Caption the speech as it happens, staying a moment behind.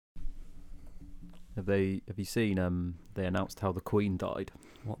Have you seen? They announced how the Queen died.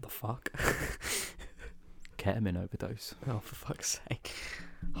 What the fuck? Ketamine overdose. Oh, for fuck's sake!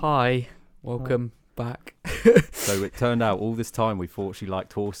 Hi, welcome back. So it turned out all this time we thought she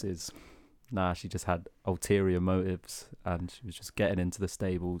liked horses. Nah, she just had ulterior motives, and she was just getting into the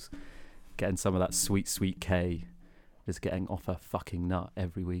stables, getting some of that sweet, sweet K, just getting off her fucking nut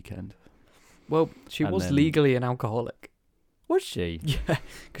every weekend. Well, she And was then- legally an alcoholic. Was she? Yeah,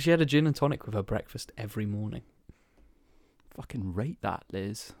 because she had a gin and tonic with her breakfast every morning. Fucking rate that,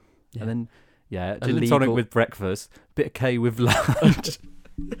 Liz. Yeah. And then, yeah, gin and Illegal. tonic with breakfast, bit of K with lunch,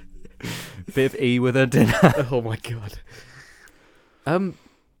 bit of E with her dinner. Oh my god.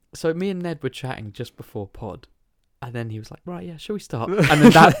 So me and Ned were chatting just before pod, and then he was like, "Right, yeah, shall we start?" And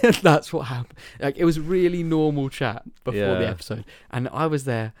then that's what happened. Like, it was really normal chat before the Yeah. episode, and I was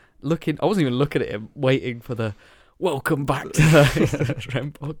there looking. I wasn't even looking at him, waiting for the welcome back to the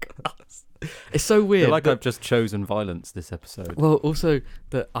Trem podcast. It's so I weird. feel like that- I've just chosen violence this episode. well, also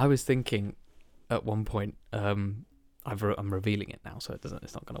that I was thinking at one point. I'm revealing it now, so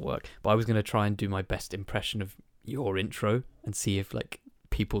it's not going to work. But I was going to try and do my best impression of your intro and see if like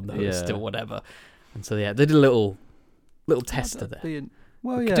people noticed Yeah. or whatever. And so yeah, they did a little tester there.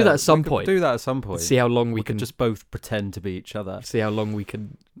 Well, We yeah, could do that at some we could point. Do that at some point. See how long we we could can just both pretend to be each other. see how long we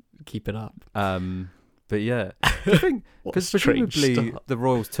can keep it up. But yeah, I think What a because strange presumably start. the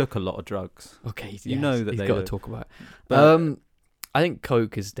royals took a lot of drugs. Okay, you know that he's they got to do. talk about it. But, I think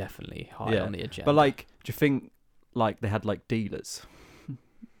Coke is definitely high Yeah, on the agenda. but like, do you think like they had like dealers?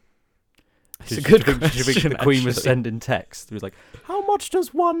 it's a Do good you think question. the Queen was actually. sending text? It was like, how much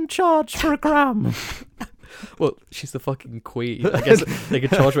does one charge for a gram? Well, she's the fucking queen. I guess they can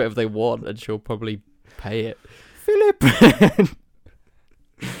charge whatever they want, and she'll probably pay it. Philip,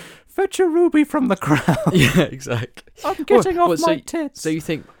 fetch a ruby from the crown. Yeah, exactly. I'm getting Well, off so- my tits. So you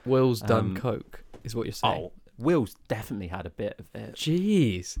think Will's done Um, Coke, is what you're saying? Oh, Will's definitely had a bit of it.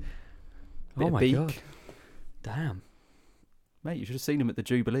 Jeez. Bit Oh of my beak. god. Damn. Mate, you should have seen him at the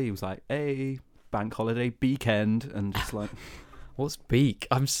Jubilee. He was like, hey, bank holiday, beakend. And just like, What's beak?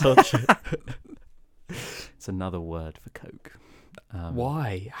 I'm such a... it's another word for Coke.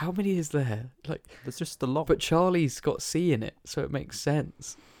 Why? How many is there? Like, There's just a lot. but Charlie's got C in it, so it makes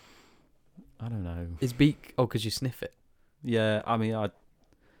sense. I don't know. Is beak... Oh, because you sniff it. Yeah, I mean,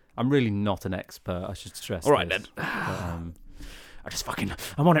 I'm really not an expert. I should stress All right, this. then. But,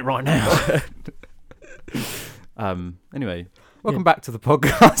 I'm on it right now. Anyway, welcome back to the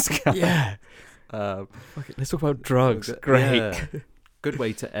podcast, guys. Yeah. Okay, let's talk about drugs. Great. Yeah. Good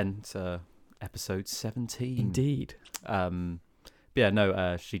way to end episode 17. Indeed. Yeah,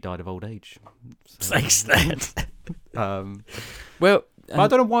 no, she died of old age. So, Thanks, Ned. Well, but I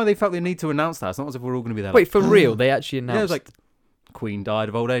don't know why they felt the need to announce that. It's not as if we're all going to be there. wait, like, for real, they actually announced... Yeah, it was like, Queen died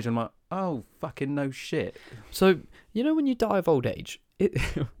of old age. I'm like, oh, fucking no shit. So, you know when you die of old age,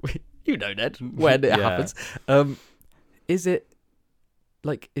 you know, Ned, when it Yeah. happens, is it,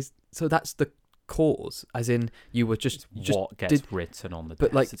 like, so that's the cause, as in you were just What gets written on the but,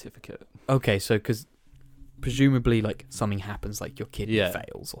 death like, certificate. okay, so because presumably, like, something happens, like your kidney Yeah.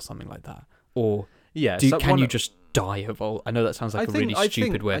 fails or something like that, or Yeah, can you just die of old? I know that sounds like a really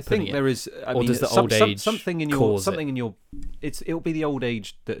stupid way of putting it. there is. I Or mean, does the old age something in your cause something in your it'll be the old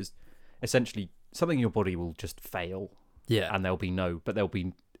age that is essentially something in your body will just fail, Yeah, and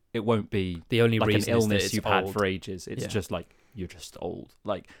it won't be the only like an reason is that illness it's you've old. had for ages. It's Yeah. just like you're just old.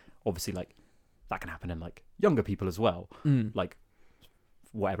 Like obviously, like that can happen in like younger people as well. Mm. Like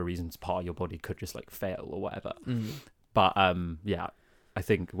for whatever reasons, part of your body could just like fail or whatever. Mm. But yeah, I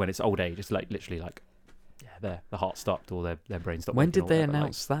think when it's old age, it's like literally like the heart stopped or their brain stopped. When working did or they whatever, like,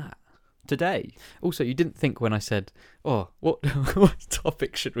 announce that? today? Also, you didn't think when I said, "Oh, what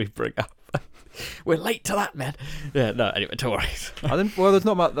topic should we bring up?" We're late to that, man. Yeah, no. Anyway, don't worry. Well, there's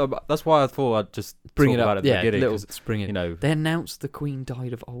not much. That's why I thought I'd just Bring talk it up. about it at the Yeah, beginning. little 'Cause, spring it. you know, They announced the Queen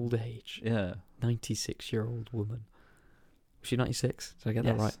died of old age. yeah, 96-year-old woman. Was she 96? Did I get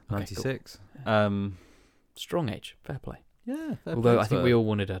that right? Okay, 96. cool. Strong age. Fair play. Yeah. fair Although play I think to we her. all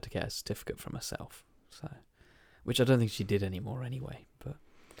wanted her to get a certificate from herself. So, which I don't think she did anymore anyway. But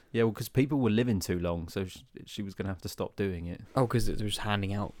Yeah, well, because people were living too long, so she was going to have to stop doing it. oh, because it was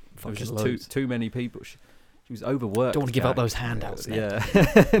handing out There was fucking just loads. too many people. She was overworked. Don't want to give out Jack. those handouts, Ned.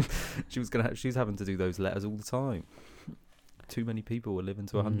 Yeah. She was having to do those letters all the time. Too many people were living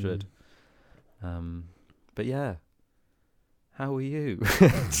to 100. But yeah. How are you?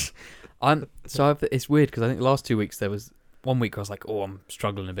 It's weird because I think the last 2 weeks there was 1 week I was like, oh, I'm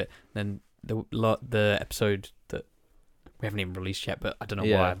struggling a bit. Then the episode that we haven't even released yet, but I don't know why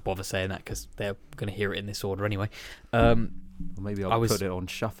Yeah. I bother saying that because they're going to hear it in this order anyway. Or maybe I'll put it on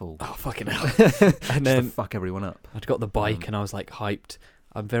shuffle. Oh, fucking hell. And then to fuck everyone up. I'd got the bike and I was like hyped.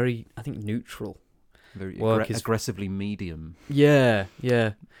 I'm very, I think, neutral. Very aggressively medium. Yeah.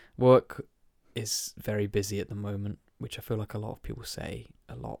 Work is very busy at the moment, which I feel like a lot of people say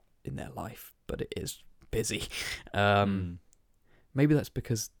a lot in their life, but it is busy. Maybe that's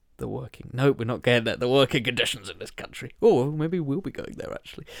because we're not getting at the working conditions in this country. Oh, maybe we'll be going there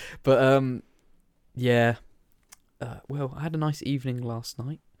actually. But yeah. Well, I had a nice evening last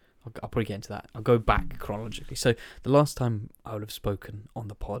night. I'll probably get into that. I'll go back chronologically. So the last time I would have spoken on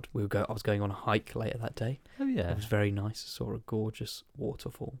the pod, I was going on a hike later that day. Oh yeah, it was very nice. I saw a gorgeous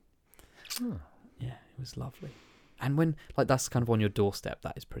waterfall. Oh. Yeah, it was lovely. And when that's kind of on your doorstep,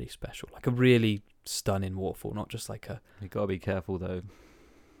 that is pretty special. Like a really stunning waterfall, not just like a. You gotta be careful though.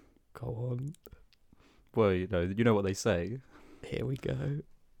 Go on. Well, you know what they say. Here we go.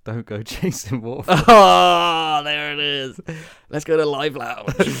 Don't go chasing waterfalls. Oh, there it is. Let's go to Live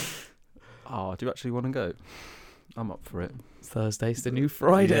Lounge. Oh, do you actually want to go? I'm up for it. Thursday's the new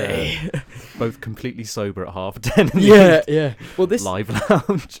Friday. Yeah. Both completely sober at 10:30. Yeah. Well, this Live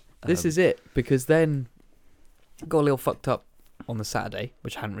Lounge. This is it, because then I got a little fucked up on the Saturday,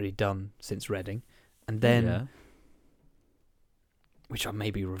 which I hadn't really done since Reading, and then, which I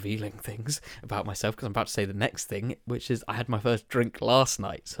may be revealing things about myself because I'm about to say the next thing, which is I had my first drink last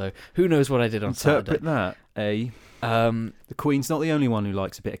night. So who knows what I did on Saturday? Interpret that, the Queen's not the only one who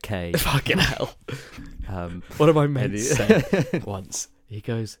likes a bit of K. Fucking hell. One of my mates said once, he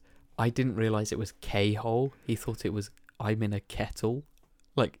goes, I didn't realise it was K-hole. He thought it was I'm in a kettle.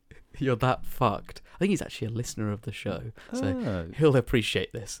 Like, you're that fucked. I think he's actually a listener of the show, so he'll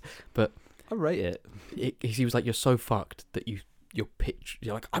appreciate this. But I rate it. He was like, you're so fucked that you're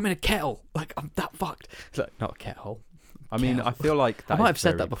like, I'm in a kettle. Like, I'm that fucked. It's like, not a kettle. I mean, I feel like that I might have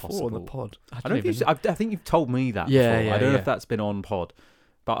said that before possible on the pod. I think you've told me that before. I don't know if that's been on pod,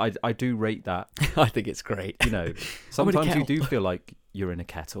 but I do rate that. I think it's great. You know, sometimes you do feel like you're in a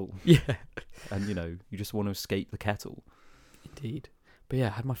kettle. Yeah. And, you know, you just want to escape the kettle. Indeed. But yeah,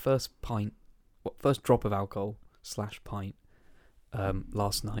 I had my first drop of alcohol / pint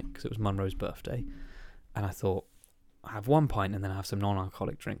last night because it was Munro's birthday. And I thought, I have one pint and then I have some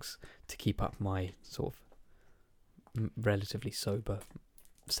non-alcoholic drinks to keep up my sort of relatively sober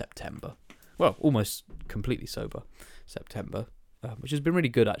September. Well, almost completely sober September, which has been really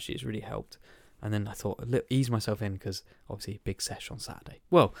good actually. It's really helped. And then I thought, ease myself in because obviously big sesh on Saturday.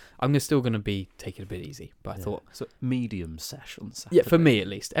 Well, I'm still going to be taking it a bit easy, but I thought... So medium sesh on Saturday. Yeah, for me at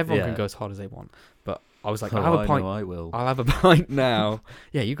least. Everyone can go as hard as they want. But I was like, I'll have a pint. I will. I'll have a pint now.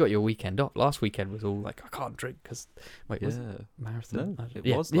 Yeah, you got your weekend off. Last weekend was all like, I can't drink because... Wait, was it marathon? No,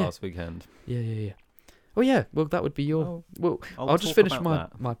 it was last weekend. Yeah. Oh yeah, well that would be your... I'll just finish my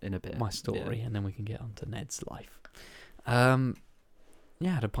story and then we can get on to Ned's life.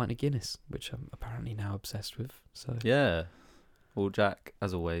 Yeah, I had a pint of Guinness, which I'm apparently now obsessed with. So yeah. Well, Jack,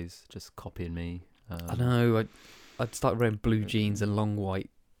 as always, just copying me. I know. I'd started wearing blue jeans and long white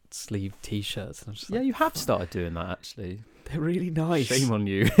sleeve T-shirts. And I'm just you have started doing that, actually. They're really nice. Shame on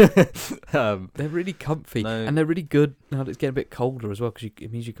you. They're really comfy. No. And they're really good now that it's getting a bit colder as well, because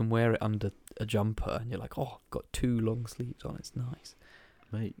it means you can wear it under a jumper and you're like, oh, I've got 2 long sleeves on. It's nice.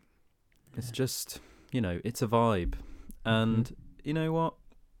 Mate, it's just, it's a vibe. And... You know what?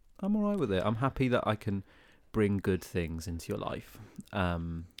 I'm all right with it. I'm happy that I can bring good things into your life.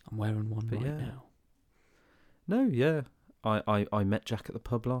 I'm wearing one now. No, yeah. I met Jack at the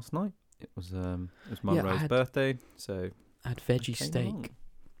pub last night. It was Munro's birthday, so I had veggie steak. Along.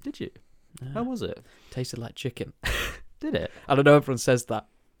 Did you? How was it? Tasted like chicken. Did it? I don't know. Everyone says that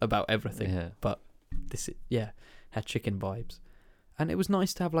about everything, but had chicken vibes, and it was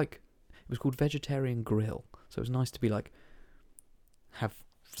nice to have it was called vegetarian grill, so it was nice to be have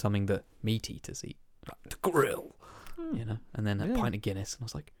something that meat eaters eat, like the grill, and then a pint of Guinness, and I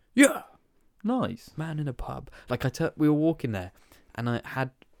was like, yeah, nice, man in a pub. We were walking there, and I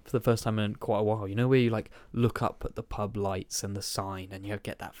had for the first time in quite a while, where you look up at the pub lights and the sign, and you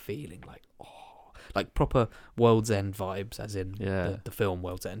get that feeling proper World's End vibes, as in the film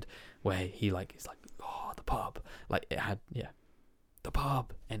World's End, where he's like, oh, the pub, it had the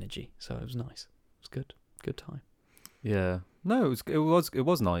pub energy, so it was nice. It was good time. Yeah. No, it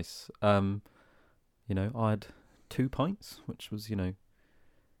was nice. I had 2 pints, which was,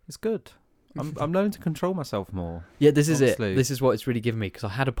 it's good. I'm learning to control myself more. Yeah, this is it. This is what it's really given me, because I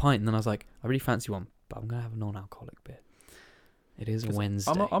had a pint and then I was like, I really fancy one, but I'm gonna have a non-alcoholic beer. It is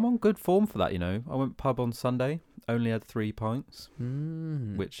Wednesday. I'm on good form for that. I went pub on Sunday, only had 3 pints,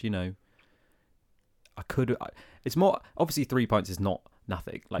 which I could. It's more obviously 3 pints is not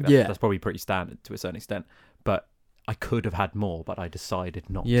nothing. That's probably pretty standard to a certain extent, but I could have had more, but I decided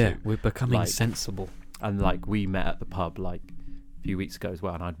not Yeah, to. we're becoming Like, sensible. And like we met at the pub like a few weeks ago as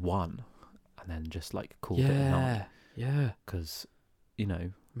well, and I'd won, and then just like called it a night. Yeah. Because, you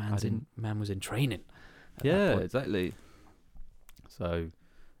know, Man was in training. At yeah, that point. exactly. So,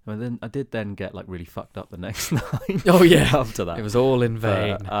 and then I did then get like really fucked up the next night. Oh yeah. After that, It was all in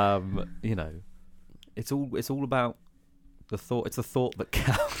vain. But, you know, it's all about the thought. It's the thought that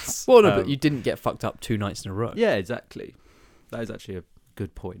counts. Well, no, but you didn't get fucked up 2 nights in a row. Yeah, exactly. That is actually a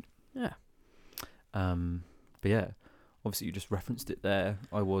good point. Yeah. But yeah, obviously you just referenced it there.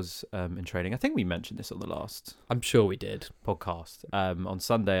 I was in training. I think we mentioned this on the last I'm sure we did. podcast. On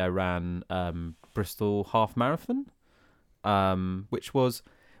Sunday I ran Bristol half marathon, which was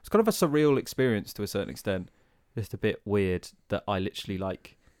kind of a surreal experience to a certain extent. Just a bit weird that I literally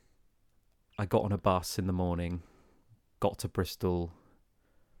I got on a bus in the morning, got to Bristol,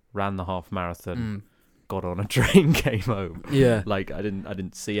 ran the half marathon, got on a train, came home. Yeah. I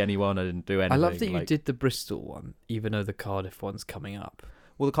didn't see anyone. I didn't do anything. I love that you did the Bristol one, even though the Cardiff one's coming up.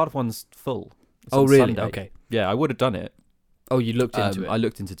 Well, the Cardiff one's full. It's Oh, on really? Sunday. Okay. Yeah, I would have done it. Oh, you looked into it? I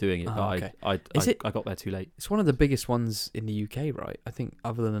looked into doing it, Oh, but okay. I got there too late. It's one of the biggest ones in the UK, right? I think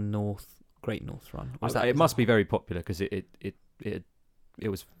other than the Great North Run. It must be very popular because it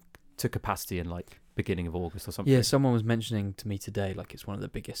was to capacity in beginning of August or something. Yeah, someone was mentioning to me today, it's one of the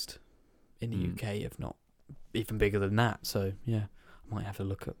biggest in the UK, if not even bigger than that. So yeah, I might have to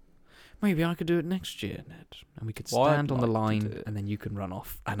look at. Maybe I could do it next year, Ned, and we could stand on the line, and then you can run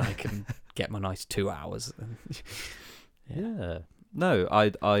off, and I can get my nice 2 hours. Yeah. No,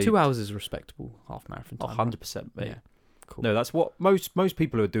 I 2 hours is respectable half marathon time. 100%, mate. Yeah, cool. No, that's what most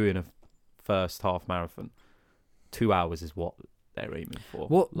people who are doing a first half marathon. 2 hours is what they're aiming for.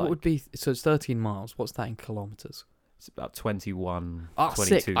 What would be? So it's 13 miles. What's that in kilometers? It's about 21. Oh,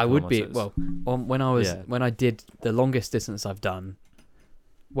 22 sick! I would be. kilometers. Well, when I did the longest distance I've done.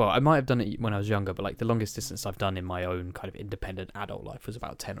 Well, I might have done it when I was younger, but the longest distance I've done in my own kind of independent adult life was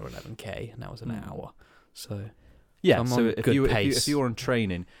about 10 or 11k, and that was an hour. So yeah, so so if you were on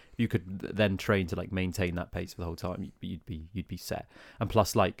training, you could then train to maintain that pace for the whole time. You'd be set. And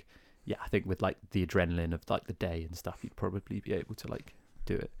plus, I think with the adrenaline of the day and stuff, you'd probably be able to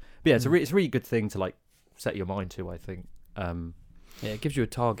do it. But yeah, it's a really good thing to set your mind to. I think. Yeah, it gives you a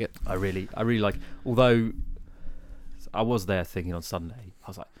target. I really like. Although I was there thinking on Sunday, I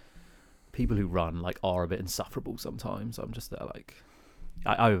was like, people who run are a bit insufferable sometimes. I'm just there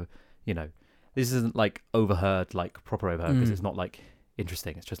I this isn't overheard proper overheard because it's not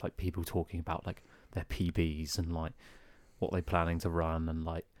interesting. It's just people talking about their PBs and what they're planning to run and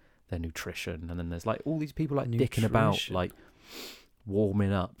their nutrition, and then there's all these people dicking about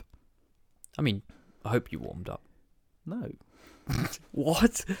warming up. I mean, I hope you warmed up. No.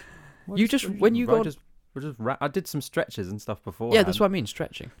 What? You just when you got. I did some stretches and stuff before. Yeah, that's what I mean,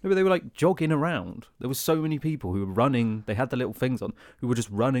 stretching. No, but they were jogging around. There was so many people who were running. They had the little things on, who were just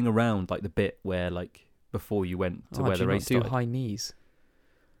running around the bit where before you went to where the race started. Do high knees?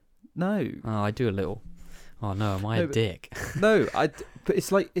 No. Oh, I do a little. Oh no, am I a dick? No, but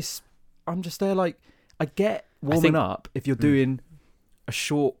it's I'm just there I get warming up if you're doing a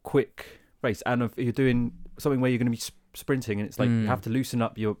short, quick race, and if you're doing something where you're going to be sprinting, and it's you have to loosen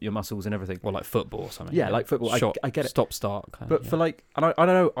up your muscles and everything. Or football or something. Yeah, football. Shot, I get it. Stop, start. But for and I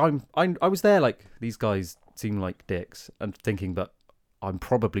don't know. I was there these guys seem like dicks, and thinking that I'm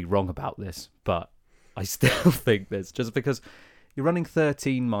probably wrong about this, but I still think this just because you're running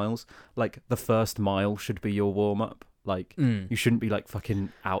 13 miles. The first mile should be your warm up. You shouldn't be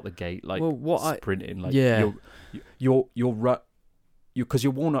fucking out the gate sprinting. Because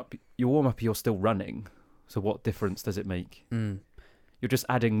your warm up you're still running. So what difference does it make? You're just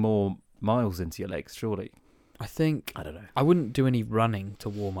adding more miles into your legs, surely. I don't know. I wouldn't do any running to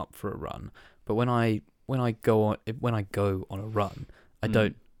warm up for a run, but when I go on a run, I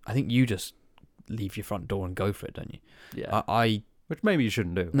don't. I think you just leave your front door and go for it, don't you? Yeah. Which maybe you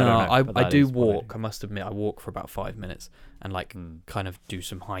shouldn't do. No, I do walk. I must admit, I walk for about 5 minutes and kind of do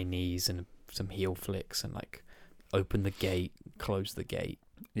some high knees and some heel flicks and open the gate, close the gate.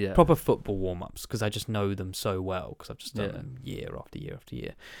 Yeah. Proper football warm-ups because I just know them so well because I've just done them year after year after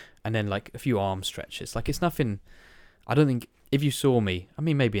year. And then a few arm stretches. It's nothing. I don't think if you saw me, I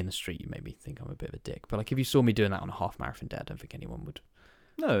mean maybe in the street you maybe think I'm a bit of a dick, but if you saw me doing that on a half marathon day, I don't think anyone would.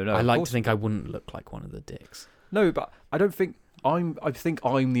 No. I like to think I wouldn't look like one of the dicks. No, but I don't think I think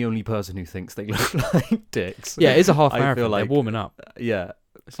I'm the only person who thinks they look like dicks. Yeah, it's a half marathon. I feel they're warming up. Yeah.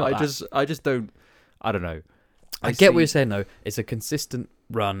 I just don't. I don't know. I get what you're saying though. It's a consistent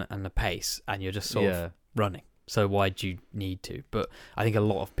run and a pace, and you're just sort of running. So why do you need to? But I think a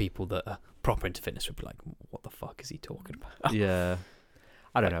lot of people that are proper into fitness would be like, "What the fuck is he talking about? Yeah,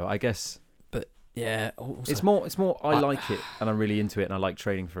 I don't know. I guess Yeah, also, it's more. I like it, and I'm really into it, and I like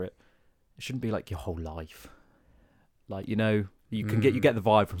training for it. It shouldn't be like your whole life. Like, you know, you get the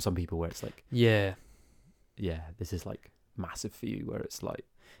vibe from some people where it's like, yeah, this is like massive for you. Where it's like,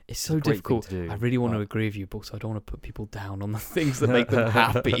 it's so a great thing difficult. to do, I really want to but- agree with you, but also I don't want to put people down on the things that make them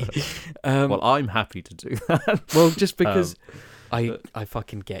happy. Well, I'm happy to do that. Well, just because but- I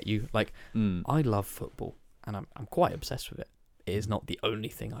fucking get you. Like, Mm. I love football, and I'm quite obsessed with it. It is not the only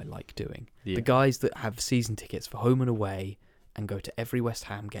thing I like doing. Yeah. The guys that have season tickets for home and away and go to every West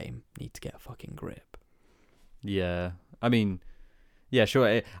Ham game need to get a fucking grip. Yeah, I mean, yeah,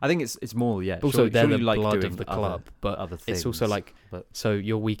 sure. I think it's more. Yeah, But also, they're the like blood doing of the club. But other things. it's also like, but so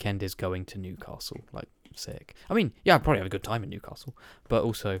your weekend is going to Newcastle. Like, sick. I mean, yeah, I'd probably have a good time in Newcastle. But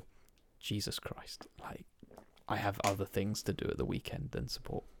also, Jesus Christ, like, I have other things to do at the weekend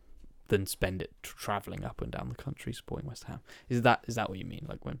than spend it travelling up and down the country supporting West Ham. Is that what you mean?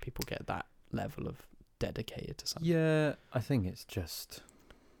 Like, when people get that level of dedicated to something? yeah, I think it's just.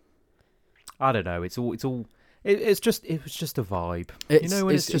 I don't know. It was just a vibe. It's, you know,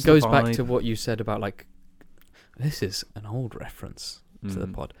 when it just goes a back vibe. to what you said about, like, this is an old reference to the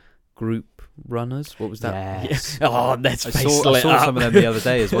pod. Group runners. What was that? Yes. Yeah. Oh, let's I face saw it some of them the other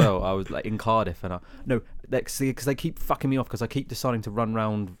day as well. I was like in Cardiff, and because they keep fucking me off because I keep deciding to run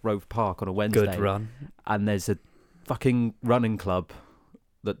round Rove Park on a Wednesday. Good run. And there's a fucking running club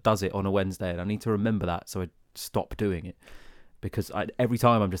that does it on a Wednesday, and I need to remember that so I stop doing it, because every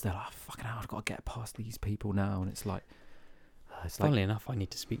time I'm just there, like, fucking hell, I've got to get past these people now, and it's like. Funnily enough, I need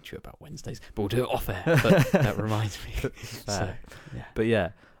to speak to you about Wednesdays, but we'll do it off air. But that reminds me. So, yeah. But yeah,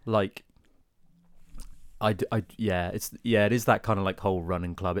 like, it is that kind of like whole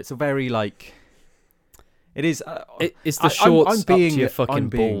running club. It's a very like, it is. It's the shorts I'm up to being- your fucking I'm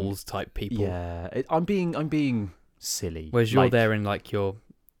being- balls type people. Yeah, I'm being silly. Whereas you're like, there in like your.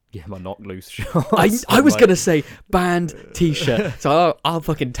 Yeah, my knock loose shorts. I was like, gonna say band t-shirt, so I'll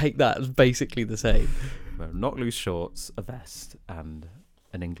fucking take that as basically the same. knock loose shorts, a vest, and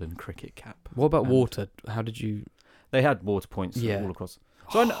an England cricket cap. What about And water? How did you? They had water points Yeah. all across.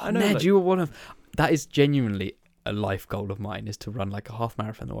 So I know. Ned, like, you were one of. That is genuinely a life goal of mine, is to run like a half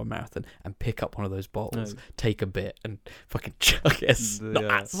marathon or a marathon and pick up one of those bottles, No. take a bit, and fucking chuck it not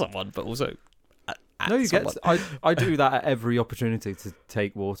Yeah. at someone, but also at No, you someone. get. I do that at every opportunity to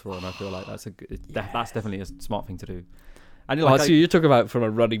take water on. I feel like that's that's definitely a smart thing to do. And you're like, so you're talking about from a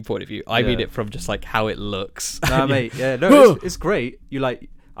running point of view. I mean Yeah. it from just like how it looks. nah, mate. Yeah, no, it's great.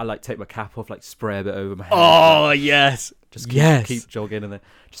 I like take my cap off, like spray a bit over my head. Oh yes, just keep jogging and then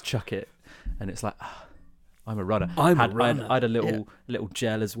just chuck it, and it's like, I'm a runner. I'm a runner. I had a little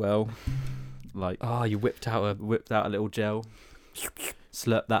gel as well. Like, Oh, you whipped out a little gel,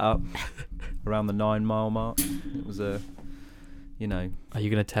 slurped that up around the 9 mile mark. It was Are you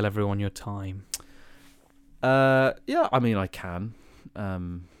gonna tell everyone your time? Yeah, I mean, I can.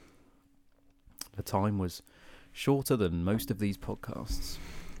 The time was shorter than most of these podcasts,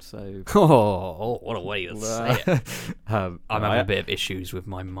 so. Oh, what a way to say it. I'm having I- a bit of issues with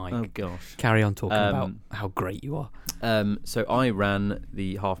my mic. Oh gosh. Carry on talking about how great you are. So I ran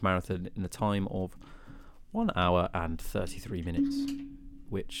the half marathon in a time of 1 hour and 33 minutes,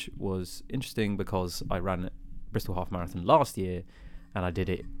 which was interesting because I ran Bristol Half Marathon last year, and I did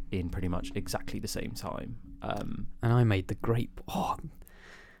it in pretty much exactly the same time. And I made the great. Oh,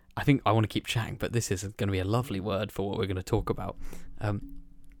 I think I want to keep chatting, but this is going to be a lovely word for what we're going to talk about.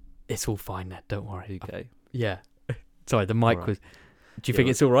 It's all fine, Ned. Don't worry. Okay. Yeah. Sorry, the mic Alright. was. Do you think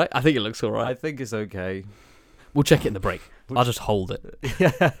it's all right? I think it looks all right. I think it's okay. We'll check it in the break. I'll just hold it.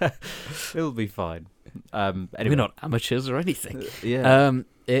 Yeah, it'll be fine. Anyway. We're not amateurs or anything. Yeah.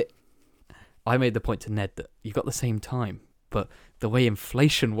 I made the point to Ned that you got the same time, but the way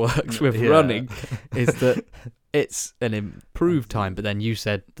inflation works with Yeah. running is that it's an improved time. But then you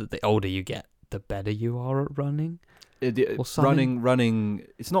said that the older you get, the better you are at running. Or something. Running.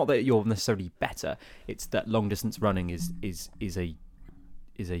 It's not that you're necessarily better. It's that long distance running is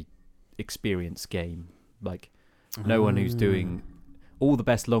a experience game. Like, no one who's doing all the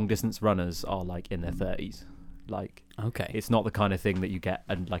best long distance runners are like in their 30s. Like, Okay. it's not the kind of thing that you get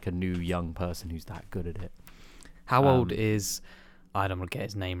like a new young person who's that good at it. How old is? I don't want to get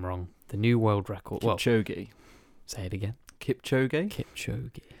his name wrong. The new world record. Well, Kipchoge. say it again. Kipchoge.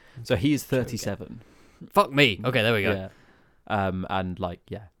 Kipchoge. So he is 37. Fuck me. Okay, there we go. Yeah. And like,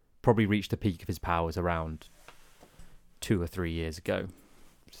 yeah, probably reached the peak of his powers around 2 or 3 years ago.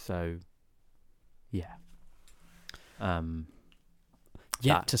 So, yeah.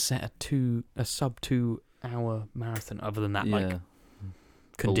 Yet to set a sub 2 hour marathon. Other than that, like yeah.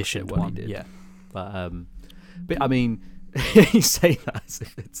 conditioned Bullshit what one. he did. Yeah. But But I mean, you say that as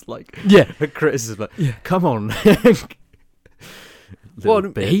if it's like a criticism. Like, come on. Well,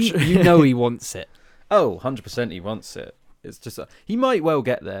 bitch. he wants it. Oh, 100% he wants it. It's just he might well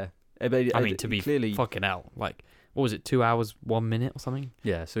get there. I mean, to be clearly fucking hell, like, what was it, 2 hours, 1 minute or something?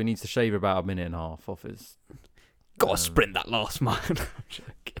 Yeah, so he needs to shave about a minute and a half off his. Gotta sprint that last mile.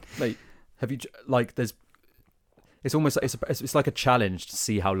 Mate, have you like? There's. It's almost it's like a challenge to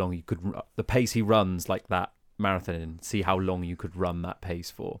see how long you could the pace he runs like that marathon and see how long you could run that pace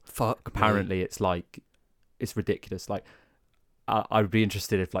for. Fuck. Apparently, it's like it's ridiculous. Like I would be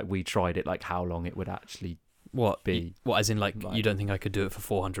interested if like we tried it, like how long it would actually be. What, as in like you don't think I could do it for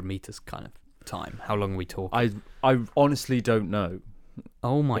 400 meters kind of time? How long are we talking? I honestly don't know.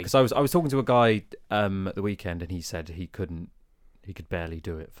 Oh my! Because I was talking to a guy at the weekend and he said he could barely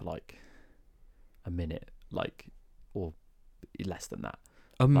do it for like a minute, like or less than that.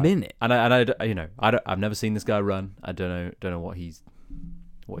 A minute. And I've never seen this guy run. I don't know what his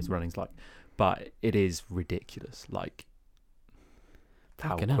running's like, but it is ridiculous. Like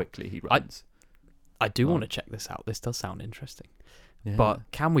how quickly he runs. I do want to check this out. This does sound interesting. Yeah.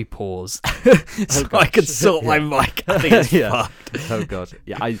 But can we pause so I can sort my mic? I think it's fucked. Oh god.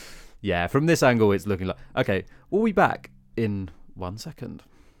 Yeah. From this angle, it's looking like okay. We'll be back in 1 second.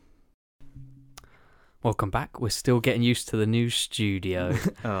 Welcome back. We're still getting used to the new studio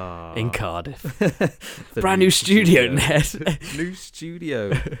in Cardiff. Brand new studio, Ned. New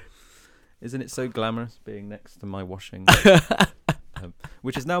studio. Isn't it so glamorous being next to my washing?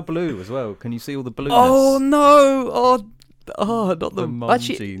 Which is now blue as well. Can you see all the blueness? Oh no! Oh, not the mum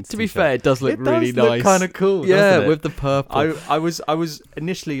actually. jeans To be t-shirt. fair, it does look really nice. Kind of cool. Yeah, doesn't it? with the purple. I was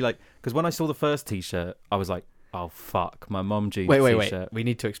initially like, because when I saw the first T-shirt, I was like, oh fuck, my mum jeans. Wait. We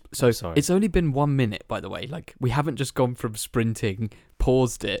need to. So sorry. It's only been 1 minute, by the way. Like we haven't just gone from sprinting,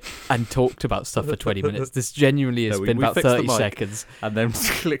 paused it, and talked about stuff for 20 minutes. This genuinely has been about 30 seconds, and then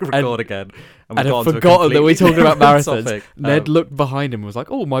click record again. And I've forgotten that we're talking about marathons. Topic. Ned looked behind him and was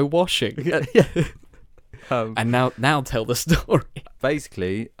like, "Oh, my washing." And now tell the story.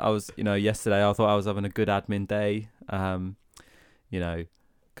 Basically, I was, yesterday I thought I was having a good admin day, because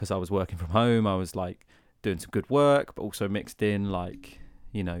I was working from home. I was like doing some good work, but also mixed in like,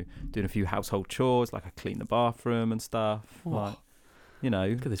 doing a few household chores, like I cleaned the bathroom and stuff. Oh. Like,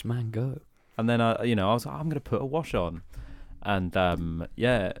 Look at this man go. And then I was like, I'm gonna put a wash on, and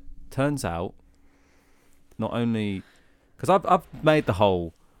turns out, not only because I've made the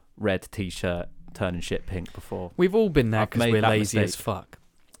whole red T-shirt turning shit pink before. We've all been there because we're lazy mistake. as fuck.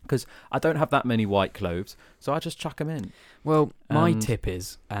 Because I don't have that many white clothes, so I just chuck them in. Well, my tip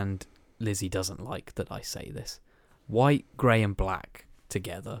is, and Lizzie doesn't like that I say this, white, grey and black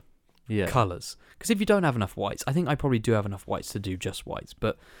together, colours. Because if you don't have enough whites, I think I probably do have enough whites to do just whites,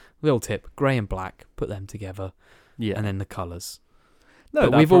 but little tip, grey and black, put them together, and then the colours. No,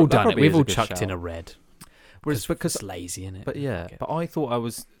 but we've all done it. We've all chucked in a red. Whereas because it's lazy, innit? But but I thought I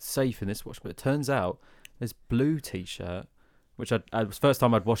was safe in this wash, but it turns out this blue T-shirt, which it was the first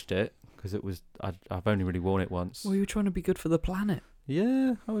time I'd washed it because it was I've only really worn it once. Well, you were trying to be good for the planet.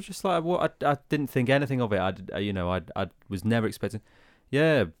 Yeah, I was just like, what? I didn't think anything of it. I was never expecting.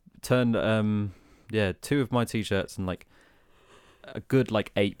 Yeah, turned 2 of my T-shirts and like a good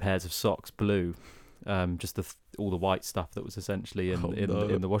like 8 pairs of socks blue. Just all the white stuff that was essentially in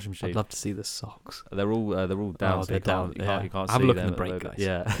the washing machine. I'd love to see the socks. They're all down. Oh, so they're down. You can't Have see a look them in the at break, moment. guys.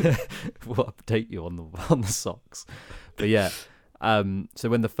 Yeah, we'll update you on the socks. But yeah, so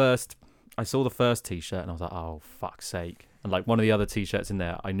when I saw the first T-shirt and I was like, oh fuck's sake! And like one of the other T-shirts in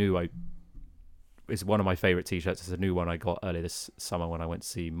there, I knew it's one of my favorite T-shirts. It's a new one I got earlier this summer when I went to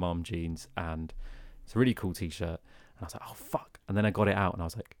see Mum Jeans, and it's a really cool T-shirt. And I was like, oh fuck! And then I got it out and I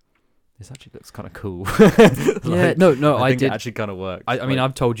was like, this actually looks kind of cool. I think it actually kind of works. I mean,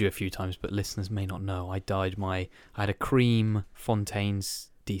 I've told you a few times, but listeners may not know. I had a cream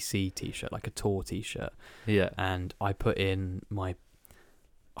Fontaine's DC T-shirt, like a tour T-shirt. Yeah. And I put in my.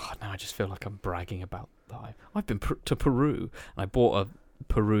 Oh, now I just feel like I'm bragging about that. I've been to Peru, and I bought a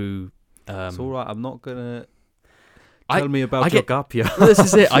Peru. It's all right. I'm not gonna. Tell me about your gap year. This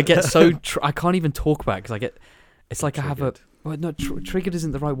is it. I get so I can't even talk about it because I get. It's like triggered. I have a. Well, no, triggered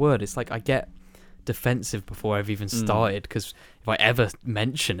isn't the right word. It's like I get defensive before I've even started because if I ever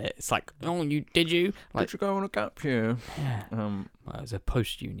mention it, it's like, oh, did you? Like, did you go on a gap year? Yeah. Well, it was a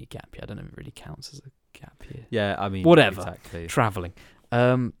post-uni gap year. I don't know if it really counts as a gap year. Yeah, I mean, whatever. Exactly. Traveling.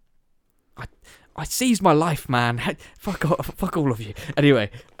 I seized my life, man. Fuck all of you.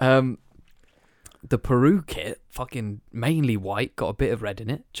 Anyway, the Peru kit, fucking mainly white, got a bit of red in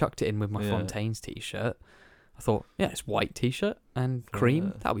it. Chucked it in with my Fontaine's T-shirt. I thought, it's white T-shirt and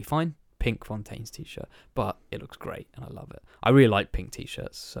cream. That'll be fine. pink Fontaine's t-shirt, but it looks great and I love it. I really like pink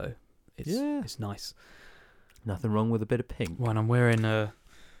t-shirts, so it's nice. Nothing wrong with a bit of pink. When I'm wearing a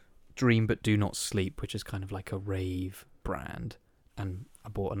Dream But Do Not Sleep, which is kind of like a rave brand, and I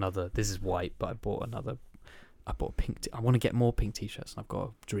bought another. This is white, but I bought a pink. I want to get more pink t-shirts, and I've got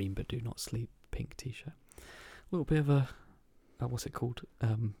a Dream But Do Not Sleep pink t-shirt. A little bit of a what's it called?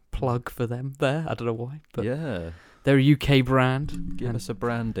 Plug for them there. I don't know why, but they're a UK brand. Give us a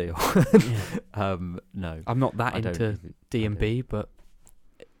brand deal. No, I'm not that into D&B, but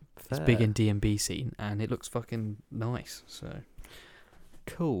it's Fair. big in D&B scene, and it looks fucking nice. So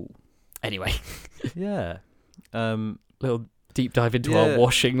cool. anyway, Yeah. little deep dive into our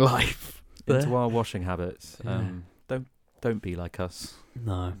washing life. Into our washing habits. Yeah. Don't be like us.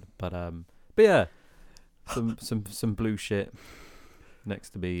 No. But yeah, some blue shit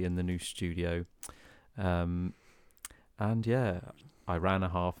next to me in the new studio, and yeah, I ran a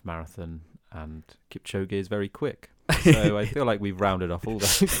half marathon, and Kipchoge is very quick. So I feel like we've rounded off all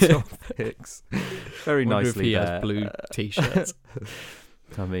those topics very Wonder nicely. if he there. has blue t-shirts.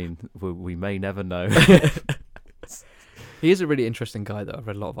 I mean, we may never know. He is a really interesting guy, though. I've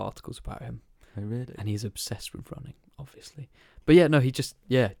read a lot of articles about him. Oh, really? And he's obsessed with running, obviously. But yeah, no, he's Just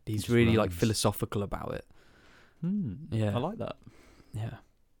really like runs. philosophical about it. Yeah. I like that. Yeah.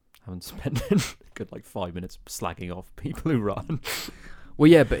 Haven't spent a good 5 minutes slagging off people who run.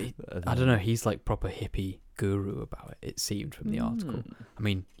 Well, yeah, but I don't know. He's like proper hippie guru about it. It seemed from the article. I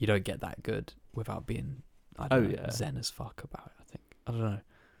mean, you don't get that good without being, I don't know, zen as fuck about it. I think. I don't know.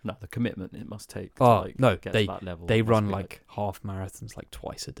 No, the commitment it must take. Oh to, no, get to that level. they must run be like half marathons like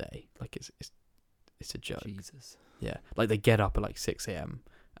twice a day. Like it's a joke. Jesus. Yeah, like they get up at like 6 a.m.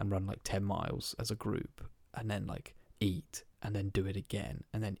 and run like 10 miles as a group, and then like eat, and then do it again,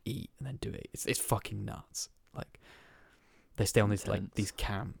 and then eat, and then do it. It's fucking nuts. Like they stay on these these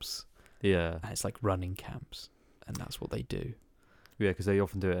camps. Yeah. And it's like running camps, and that's what they do. Yeah, because they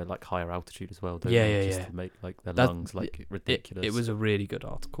often do it at like higher altitude as well, don't Yeah, they? yeah, Just yeah. to make like their lungs like ridiculous. It was a really good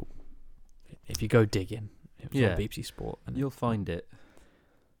article. If you go digging, it was on BBC Sport. And you'll find it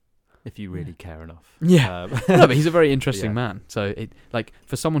if you really care enough. Yeah. No, but he's a very interesting Yeah. man. So it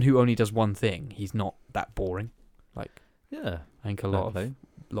for someone who only does one thing, he's not that boring. Like Yeah. I think a lot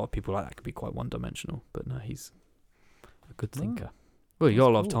of people like that could be quite one-dimensional, but no, he's a good thinker. Well, you got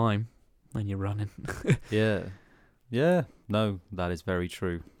a lot of time when you're running. Yeah. Yeah. No, that is very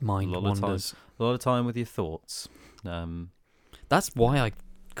true. Mind A lot of wanders. A lot of time with your thoughts. That's why I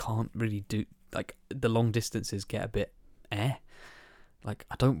can't really do like the long distances. Get a bit like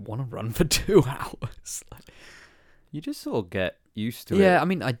I don't want to run for 2 hours. You just sort of get used to it. Yeah, I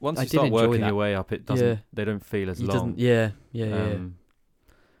mean, Once I you did start enjoy working that. your way up, it doesn't. They don't feel as long. Yeah. And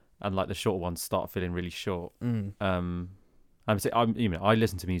like the short ones start feeling really short. Mm. I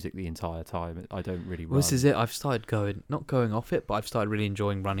listen to music the entire time. I don't really run. Well, this is it. I've started not going off it, but I've started really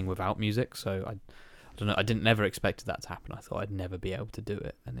enjoying running without music. So I don't know. I never expected that to happen. I thought I'd never be able to do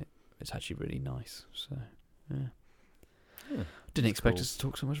it, and it's actually really nice. So yeah. Didn't expect us to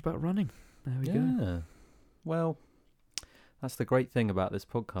talk so much about running. There we go. Yeah. Well, that's the great thing about this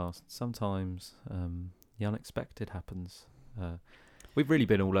podcast. Sometimes the unexpected happens. We've really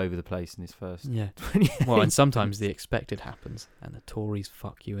been all over the place in this first 20 Well, and sometimes the expected happens, and the Tories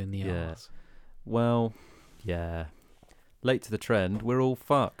fuck you in the arse. Well, yeah. Late to the trend, we're all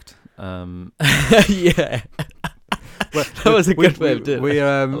fucked. Yeah. Well, that was a good way of doing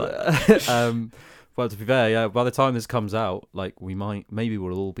it. Well, to be fair, yeah. By the time this comes out, like maybe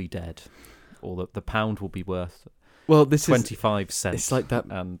we'll all be dead, or the pound will be worth. Well, this 25 cents. It's like that.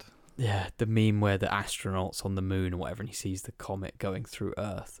 And yeah, the meme where the astronaut's on the moon or whatever, and he sees the comet going through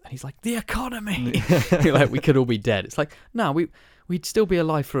Earth, and he's like, "The economy." Like we could all be dead. It's like, no, we'd still be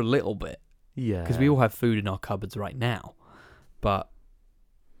alive for a little bit. Yeah, because we all have food in our cupboards right now, but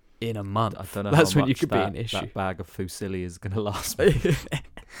in a month, I don't know that's how when you much could be an issue. That bag of fusilli is going to last me.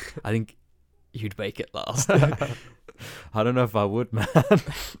 I think you'd make it last. I don't know if I would, man. I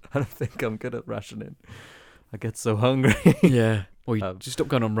don't think I'm good at rationing. I get so hungry. Yeah. Well, you just stop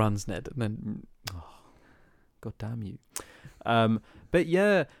going on runs, Ned, and then God damn you. But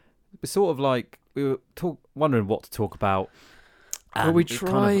yeah, it's sort of like we were wondering what to talk about. Well, we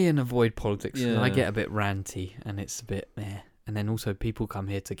try and avoid politics, Yeah. and I get a bit ranty, and it's a bit and then also people come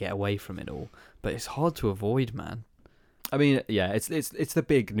here to get away from it all, but it's hard to avoid, man. I mean, yeah, it's the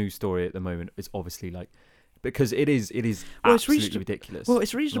big news story at the moment. It's obviously like because it is Well, absolutely ridiculous. Well,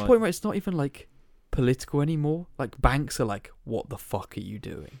 it's reached a point where it's not even like political anymore. Like banks are like, "What the fuck are you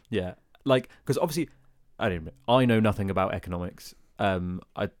doing?" Yeah, like because obviously, I know nothing about economics.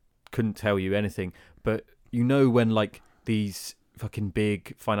 I couldn't tell you anything, but when like these fucking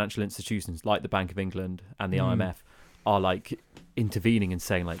big financial institutions like the Bank of England and the Mm. IMF are like intervening and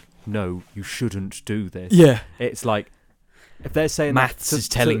saying like, no, you shouldn't do this. Yeah. It's like, if they're saying Maths that is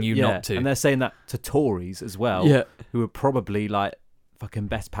telling you not to. and they're saying that to Tories as well, Yeah. who are probably like fucking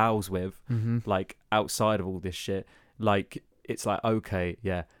best pals with, Mm-hmm. like outside of all this shit, like it's like, okay,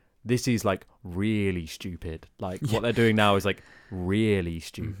 yeah, this is like really stupid. Like what they're doing now is like really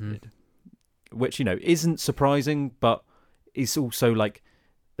stupid, which, you know, isn't surprising, but it's also like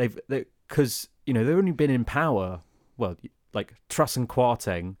because, you know, they've only been in power, well, like Truss and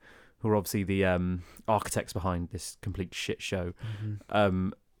Kwarteng, who are obviously the architects behind this complete shit show.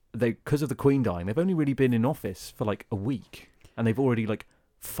 They, because of the Queen dying, they've only really been in office for like a week, and they've already like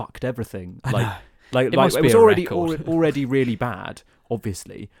fucked everything. It was already really bad,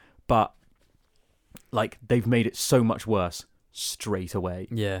 obviously, but like they've made it so much worse straight away.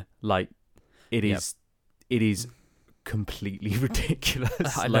 Yeah. Like it is completely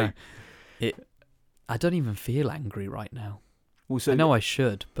ridiculous. I know. I don't even feel angry right now. Also, I know I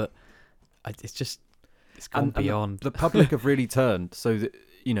should, but it's gone beyond. The public have really turned, so that,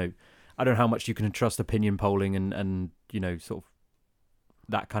 you know, I don't know how much you can trust opinion polling and you know, sort of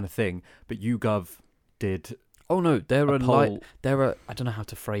that kind of thing, but YouGov did. Oh no, there are I don't know how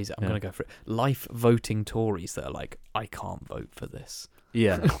to phrase it. I'm going to go for it. Life voting Tories that are like, I can't vote for this.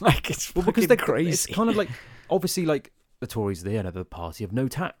 Yeah. Like it's because they're crazy. It's kind of like, obviously, like the Tories, they're the party of no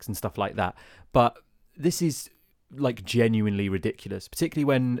tax and stuff like that. But this is like genuinely ridiculous, particularly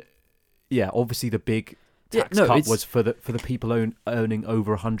when, obviously the big tax cut was for the people earning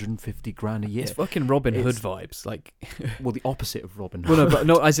over 150 grand a year. It's fucking Robin Hood vibes, like. Well, the opposite of Robin Hood. Well, no, but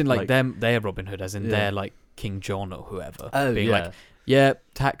no, as in like they're Robin Hood, as in they're like King John or whoever, being like,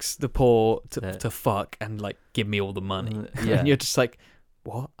 tax the poor to fuck and like give me all the money, and you're just like,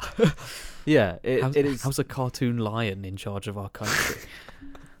 what? Yeah, it is. How's a cartoon lion in charge of our country?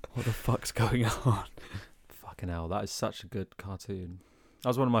 What the fuck's going on? Fucking hell, that is such a good cartoon. That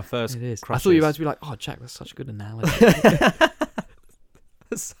was one of my first crushes. I thought you were about to be like, oh, Jack, that's such a good analogy.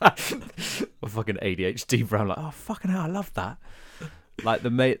 My fucking ADHD brain, like, oh, fucking hell, I love that. Like, the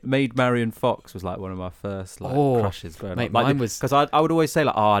Maid Marian Fox was like one of my first crushes growing up. Mine was... Because I would always say,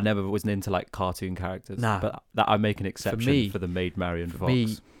 like, I never wasn't into, like, cartoon characters. Nah. But that I make an exception for the Maid Marian Fox. For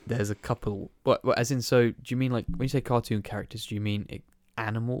me, there's a couple... What, as in, so, do you mean, like, when you say cartoon characters, do you mean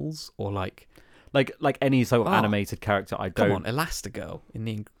animals or, like... Like any sort of animated character, I don't... Come on, Elastigirl in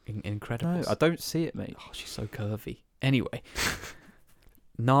the Incredibles. No, I don't see it, mate. Oh, she's so curvy. Anyway,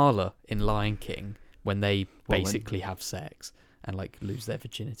 Nala in Lion King, when they basically have sex and like lose their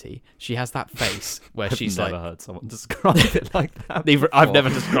virginity, she has that face where she's like... I've never heard someone describe it like that. I've never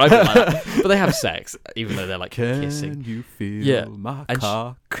described it like that. But they have sex, even though they're like kissing. Can you feel my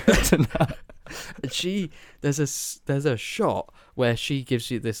cock tonight? And there's a shot where she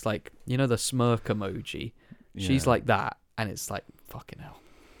gives you this, like, you know, the smirk emoji. She's like that, and it's like, fucking hell.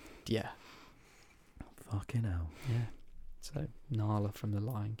 Yeah. Fucking hell. Yeah. So Nala from the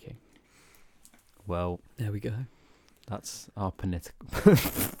Lion King. Well, there we go. That's our political. I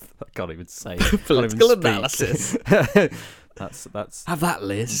can't even say it. Political analysis. That's. Have that,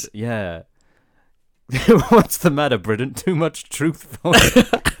 Liz. Yeah. What's the matter, Britain? Too much truth for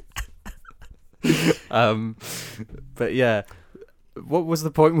but yeah, what was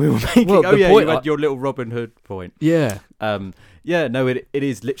the point we were making? Well, you had your little Robin Hood point. Yeah. No, it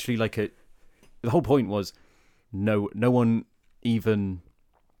is literally like the whole point was no one even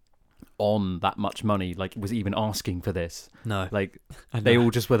on that much money like was even asking for this. No. Like they all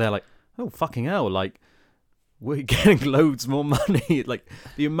just were there like, oh fucking hell, like we're getting loads more money. Like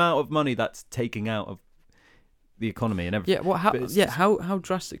the amount of money that's taking out of the economy and everything. Yeah, how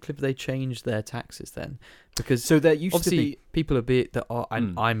drastically have they changed their taxes then? Because so there used to be people that are,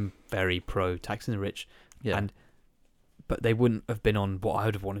 and I'm very pro taxing the rich, but they wouldn't have been on what I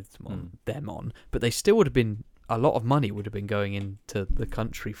would have wanted them on, but they still would have been, a lot of money would have been going into the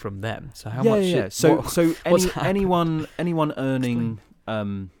country from them. So how much? Yeah. Anyone earning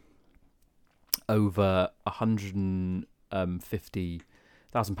over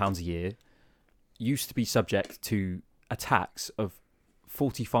 £150,000 a year used to be subject to a tax of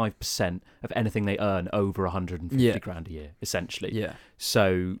 45% of anything they earn over 150 grand a year, essentially. Yeah.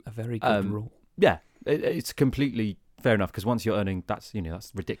 So a very good rule. Yeah, it's completely fair enough, because once you're earning, that's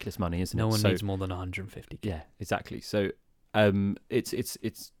ridiculous money, isn't it? No one needs more than 150. Yeah, exactly. So it's I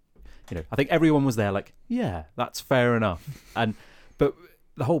think everyone was there like, yeah, that's fair enough. But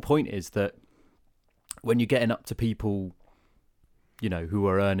the whole point is that when you're getting up to people, who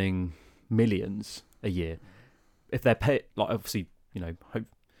are earning millions a year, if they're paid, like obviously,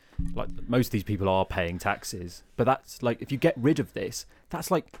 like most of these people are paying taxes, but that's like if you get rid of this, that's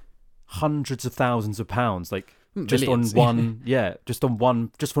like hundreds of thousands of pounds, like just Millions. on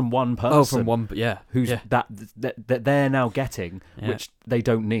one, just from one person. Oh, from one, yeah. Who's yeah. that they're now getting, Yeah. which they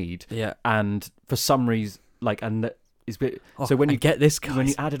don't need, Yeah. and for some reason, like, and that is bit. So when you get this, guys, when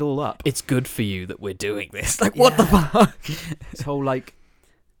you add it all up, it's good for you that we're doing this. Like, what the fuck? this whole like,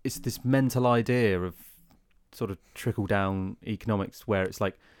 it's this mental idea of sort of trickle down economics where it's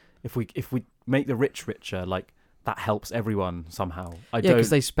like, if we make the rich richer, like that helps everyone somehow. Because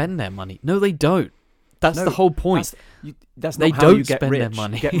they spend their money. No, they don't. That's the whole point. That's they not how don't you get spend rich. their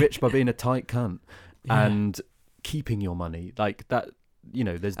money. You get rich by being a tight cunt Yeah. and keeping your money like that. You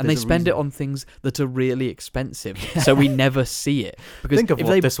know, there's they a spend it reason. on things that are really expensive, so we never see it. Because Think of if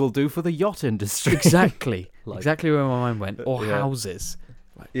what they this will do for the yacht industry. exactly, Like- exactly where my mind went. Or Yeah. houses.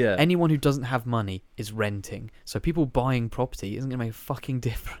 Yeah. Anyone who doesn't have money is renting. So people buying property isn't going to make a fucking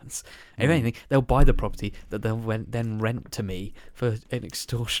difference. If anything, they'll buy the property that they'll then rent to me for an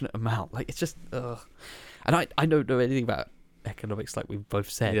extortionate amount. Like, it's just, ugh. And I don't know anything about economics, like we've both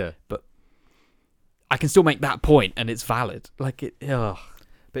said. Yeah. But I can still make that point, and it's valid. Like, ugh.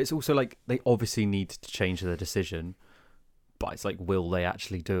 But it's also like they obviously need to change their decision, but it's like, will they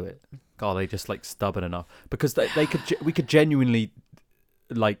actually do it? Are they just like stubborn enough? Because we could genuinely,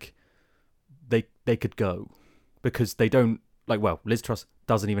 like, they could go, because they don't, like, well, Liz Truss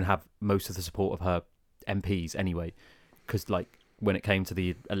doesn't even have most of the support of her MPs anyway, because like when it came to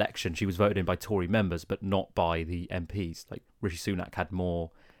the election, she was voted in by Tory members, but not by the MPs. Like Rishi Sunak had more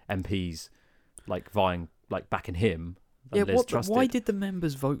MPs like vying, like backing him. Yeah, Liz Truss why did. did the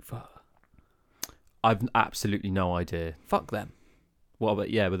members vote for her? I've absolutely no idea. Fuck them. What about,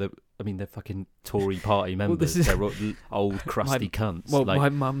 yeah, but they're fucking Tory party members. this is- They're old crusty cunts. Well, like, my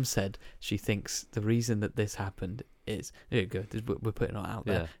mum said she thinks the reason that this happened is... There you go, we're putting it out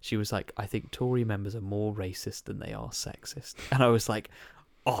there. Yeah. She was like, I think Tory members are more racist than they are sexist. And I was like,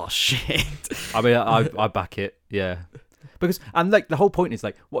 oh, shit. I mean, I back it, yeah. Because, and like the whole point is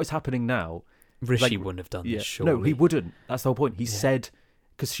like, what is happening now? Rishi Like, wouldn't have done Yeah, this, surely. no, he wouldn't. That's the whole point. He Yeah. said,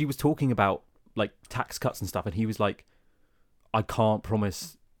 because she was talking about like tax cuts and stuff, and he was like, I can't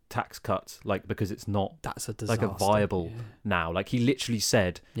promise tax cuts, like, because it's not That's a disaster. like a viable now. Like he literally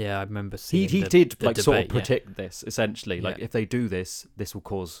said, Yeah, I remember seeing he the did the like debate, sort of yeah. predict this essentially. Like Yeah. if they do this, this will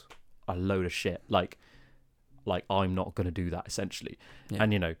cause a load of shit. Like I'm not going to do that essentially. Yeah.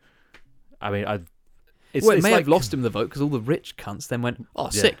 And you know, I mean, It may have lost him the vote because all the rich cunts then went, oh,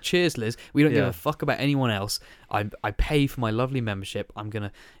 Yeah. sick, cheers, Liz. We don't give Yeah. a fuck about anyone else. I pay for my lovely membership. I'm going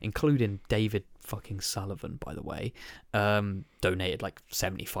to include in David fucking Sullivan, by the way. Donated like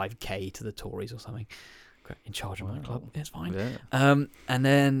 75k to the Tories or something. In charge of my Wow. club. It's fine. Yeah. And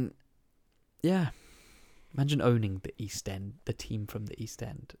then, yeah. Imagine owning the East End, the team from the East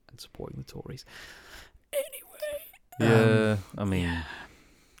End, and supporting the Tories. Anyway. Yeah. I mean,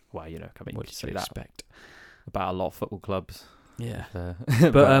 well, you know, I mean, What you do say you that expect? about a lot of football clubs. Yeah.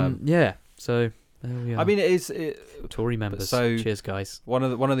 But, Yeah. So there we are. I mean, Tory members. so- Cheers, guys. one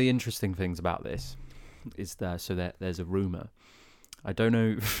of the interesting things about this is there's a rumor. I don't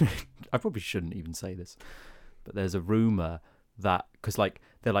know. I probably shouldn't even say this, but there's a rumor that, because like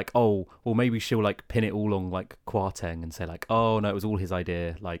they're like, oh, well, maybe she'll like pin it all on like Kwarteng and say like, oh no, it was all his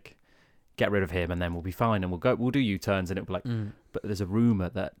idea. Like, get rid of him and then we'll be fine and we'll do U-turns and it'll be like. But there's a rumor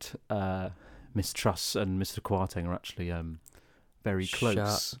that Miss Truss and Mr. Kwarteng are actually very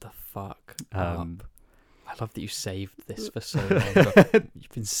close. Shut the fuck Um, up. I love that you saved this for so long. You've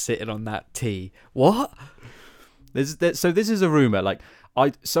been sitting on that tea. What? So this is a rumor. Like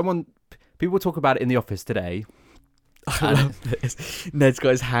people talk about it in the office today. I love this. Ned's got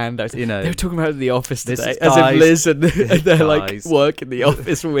his hand out. You know, They were talking about it in the office this today, is as guys- if Liz and they're like guys. work in the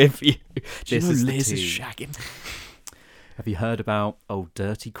office with you. Do you This know is the Liz is tea. shagging? have you heard about old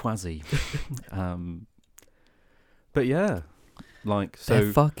Dirty Quasi? But yeah, like They're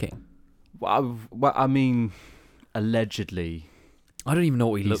so. fucking. Well, I mean, allegedly, I don't even know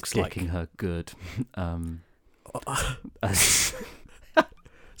what he he's looks like. dicking her good.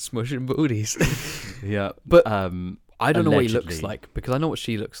 Smushing booties. Yeah, But I don't know what he looks allegedly. like because I know what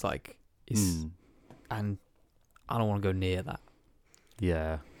she looks like. mm, And I don't want to go near that.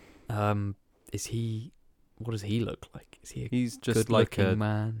 yeah. Is he? What does he look like? Is he a He's just like good-looking a.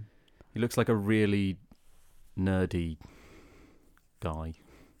 man? He looks like a really nerdy guy.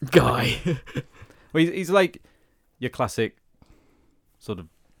 Guy. Well, he's like your classic sort of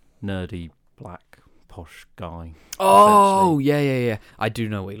nerdy black posh guy. Oh yeah. I do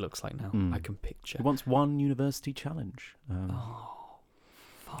know what he looks like now. Mm. I can picture. He wants one university challenge. Oh,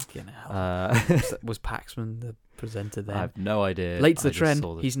 fuck Fucking hell. Was Paxman the presenter then? I have no idea. Late to the I just trend,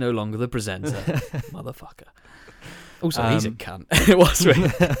 saw he's no longer the presenter. Motherfucker. Also, he's a cunt. It was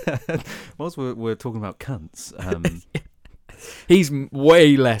really. Whilst we're talking about cunts, he's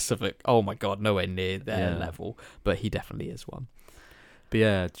way less of a... Oh my God, nowhere near their Yeah. level. But he definitely is one. but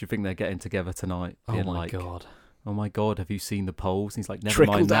yeah, do you think they're getting together tonight? Oh being my like, God. oh my God, have you seen the polls? And he's like, never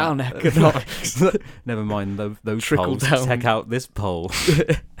Trickle mind down that. economics. Never mind those Trickle polls. down. Check out this poll.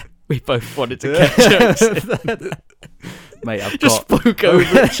 We both wanted to get jokes in. Mate, I've Just got spoke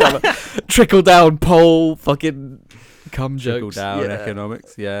over each other. Trickle down poll, fucking cum trickle jokes. down Yeah.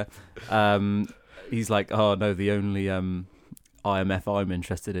 economics, yeah. He's like, oh no, the only IMF I'm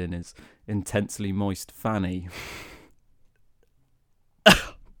interested in is intensely moist fanny.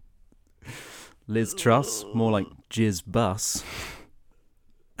 Liz Truss, more like jizz bus.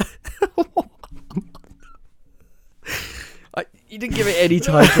 You didn't give it any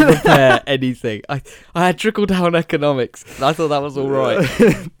time to prepare anything. I had trickle down economics. And I thought that was all right.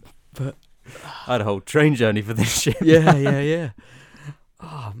 But I had a whole train journey for this shit. yeah.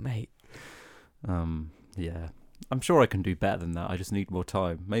 Oh, mate. Yeah. I'm sure I can do better than that. I just need more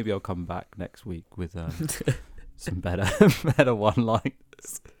time. Maybe I'll come back next week with some better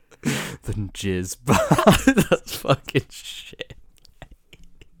one-liners than jizz bus. That's fucking shit.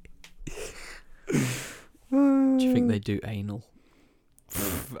 Do you think they do anal?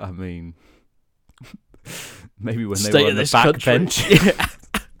 I mean, maybe when they State were of on the this back country. bench.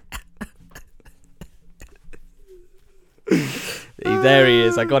 There he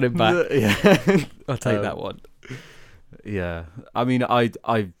is. I got him back. Yeah, I'll take that one. yeah. I mean, I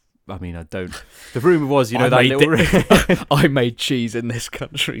don't. The rumor was, I that made little. I made cheese in this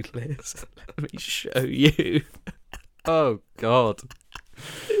country, Liz. Let me show you. Oh God!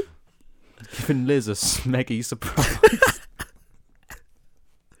 Giving Liz a smeggy surprise.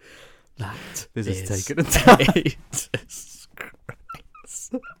 That Liz is has taken a time. Jesus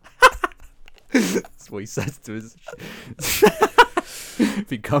Christ. That's what he says to his. If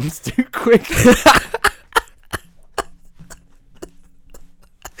he comes too quick.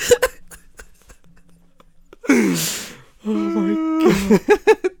 Oh my God.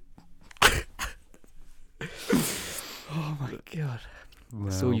 Oh my God.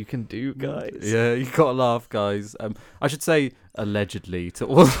 That's all you can do, guys. Yeah, you gotta laugh, guys. I should say allegedly to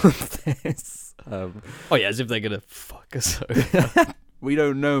all of this. Oh yeah, as if they're gonna fuck us over. We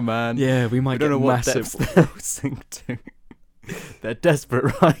don't know, man. Yeah, we might We don't get know what massive. depths they'll sink to. They're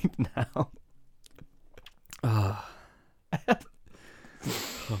desperate right now. Oh.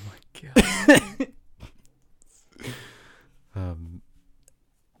 Oh my God.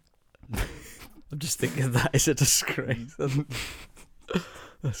 I'm just thinking that is a disgrace.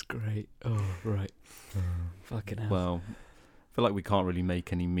 That's great. Oh, right. Fucking hell. Well, I feel like we can't really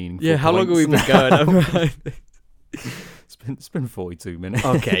make any meaningful. Yeah, how long have we points been now. going? It's been 42 minutes.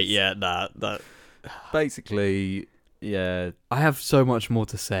 Okay, yeah, that. Basically, yeah, I have so much more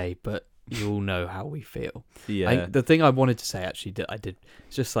to say, but you all know how we feel. yeah. The thing I wanted to say, actually, that I did,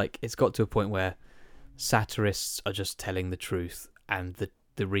 it's just like, it's got to a point where satirists are just telling the truth, and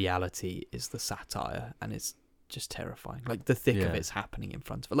the reality is the satire, and it's just terrifying. Like, the thick of Yeah. it's happening in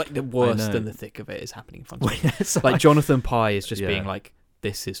front of it. Like, the worst know. than the thick of it is happening in front of Well, it. yeah, so Like, Jonathan Pye is just Yeah. being like,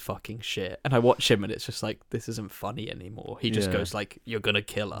 this is fucking shit. And I watch him, and it's just like, this isn't funny anymore. He just Yeah. goes like, you're gonna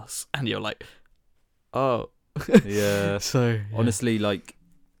kill us. And you're like, oh. yeah. So, yeah. Honestly, like,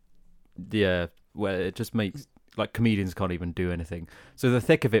 yeah, where it just makes, like, comedians can't even do anything. So the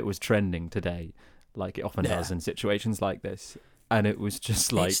thick of it was trending today, like it often Yeah. does in situations like this. And it was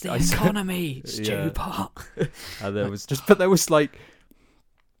just like, it's the economy, stupid. and there was just, but there was like,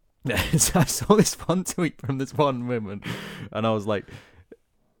 so I saw this one tweet from this one woman, and I was like,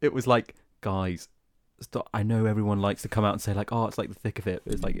 it was like, guys, stop. I know everyone likes to come out and say like, oh, it's like the thick of it.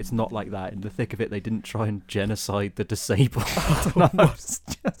 It's like, it's not like that. In the thick of it, they didn't try and genocide the disabled. And I was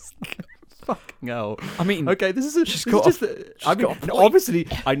just fucking hell. I mean, Okay, this is she's this got is a- just I mean, got a no, point. obviously,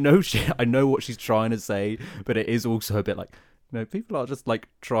 I know what she's trying to say, but it is also a bit like, people are just like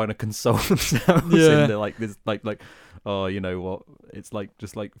trying to console themselves. Yeah. And they're like this, like, oh, you know what? It's like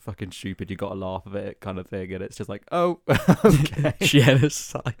just like fucking stupid. You got to laugh at it, kind of thing. And it's just like, oh, okay,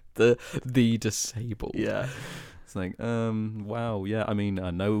 genocide the disabled. yeah. It's like, wow, yeah. I mean,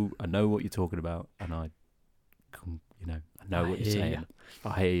 I know what you're talking about, and I know I what you're hear saying.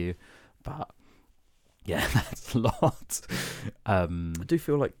 I hear you, but yeah, that's a lot. I do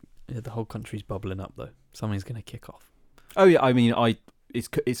feel like the whole country's bubbling up though. Something's gonna kick off. Oh yeah, I mean, it's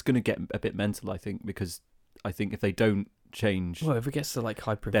going to get a bit mental, I think, because I think if they don't change, Well, if it gets to like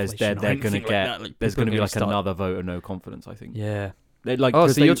hyperinflation, they're or going to anything get like that, like, there's people going to are be like start- another vote of no confidence, I think. Yeah, Like, Oh,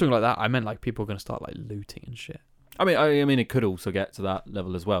 'cause so you're talking like that? I meant like people are going to start like looting and shit. I mean, it could also get to that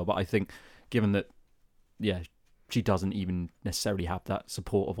level as well. But I think, given that, yeah, she doesn't even necessarily have that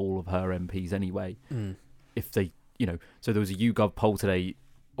support of all of her MPs anyway. If they, so there was a YouGov poll today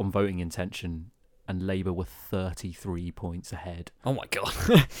on voting intention, and Labour were 33 points ahead. Oh my god!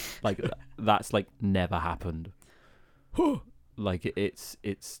 Like that's like never happened. Like it's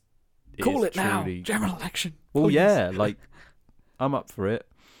Call it truly... now, general election. Well, please. yeah, like I'm up for it.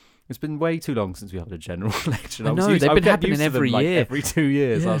 It's been way too long since we had a general election. I know, they've been happening every like, year. every 2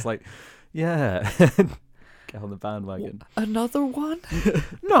 years. Yeah. I was like, yeah, get on the bandwagon. Another one?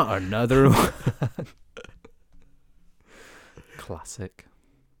 Not another one. Classic.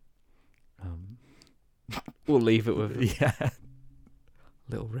 We'll leave it with Yeah.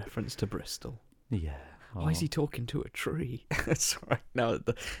 little reference to Bristol. Yeah. Why is he talking to a tree? That's right. No,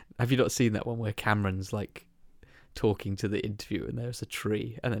 have you not seen that one where Cameron's like talking to the interviewer and there's a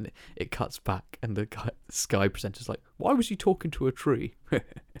tree, and then it cuts back and the Sky presenter's like, "Why was he talking to a tree?"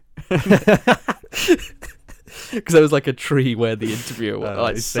 Because there was like a tree where the interviewer was. Oh,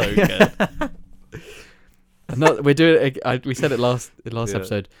 it's so good. We're doing it. We said it last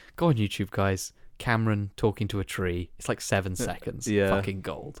episode. Go on YouTube, guys. Cameron talking to a tree. It's like 7 seconds. Yeah. Fucking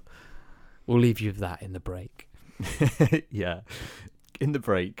gold. We'll leave you with that in the break. Yeah. In the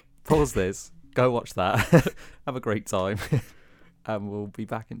break. Pause this. Go watch that. Have a great time. And we'll be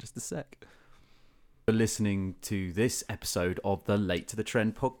back in just a sec. You're listening to this episode of the Late to the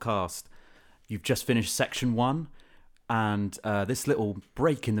Trend podcast. You've just finished section 1. And this little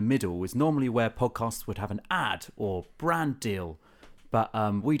break in the middle is normally where podcasts would have an ad or brand deal. But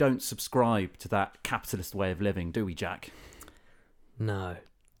we don't subscribe to that capitalist way of living, do we, Jack? No.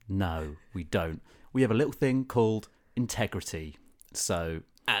 No, we don't. We have a little thing called integrity. So...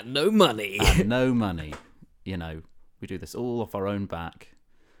 And no money. And no money. We do this all off our own back.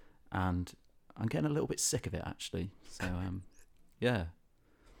 And I'm getting a little bit sick of it, actually. So, yeah.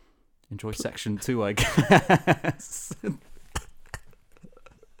 Enjoy section 2, I guess.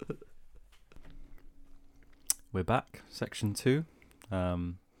 We're back. Section 2.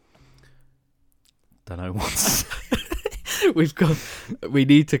 Don't know what's... We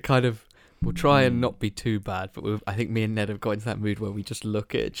need to kind of... We'll try and not be too bad, but I think me and Ned have got into that mood where we just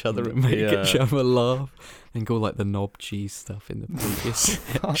look at each other and make each other laugh and go like the knob cheese stuff in the previous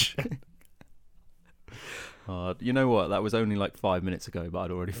section. You know what? That was only like 5 minutes ago, but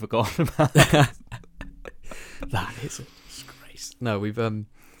I'd already forgotten about that. That is a disgrace. No, we've got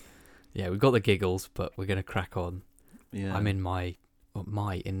the giggles, but we're gonna crack on. Yeah, I'm in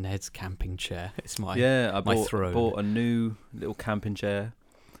in Ned's camping chair. It's my I throne. bought a new little camping chair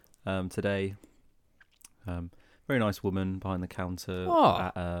today. Very nice woman behind the counter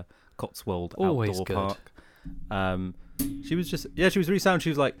at Cotswold Always Outdoor good. Park. She was really sound. She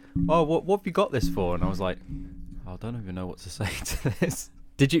was like, "Oh, what have you got this for?" And I was like, "I don't even know what to say to this."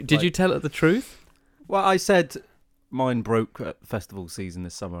 Did you tell her the truth? Well, I said mine broke at festival season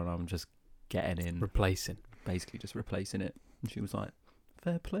this summer, and I'm just getting in, basically just replacing it. And she was like,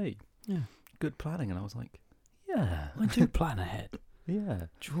 "Fair play, yeah, good planning." And I was like, "Yeah, I do plan ahead." Yeah.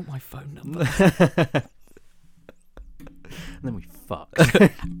 Do you want my phone number? And then we fucked.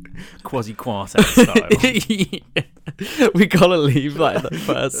 Quasi-quartet style. We gotta leave that in the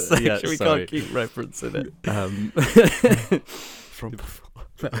first section. Yeah, we sorry. can't keep referencing it. From before.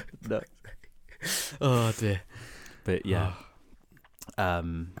 No. Oh dear. But yeah.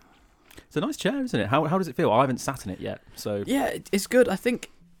 It's a nice chair, isn't it? How does it feel? I haven't sat in it yet. So yeah, it's good. I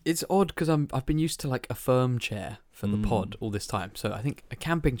think it's odd because I've been used to like a firm chair for the pod all this time. So I think a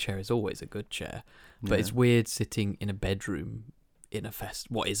camping chair is always a good chair. But it's weird sitting in a bedroom in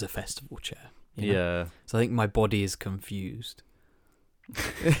what is a festival chair. Yeah. So I think my body is confused.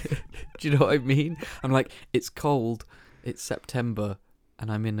 Do you know what I mean? I'm like, it's cold, it's September,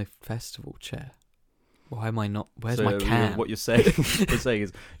 and I'm in a festival chair. Why am I not? Where's my can? What you're saying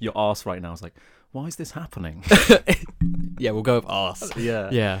is your arse right now is like, why is this happening? Yeah, we'll go with arse. Yeah.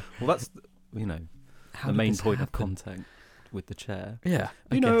 Yeah. Well, that's, the main point of contact with the chair. Yeah.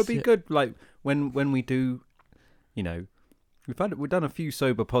 It'd be good, like, when we do, we've done a few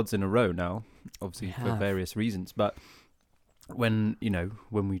sober pods in a row now, obviously for various reasons, but when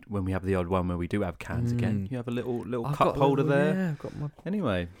we have the odd one where we do have cans again, you have a little cup holder there. Yeah, I've got my...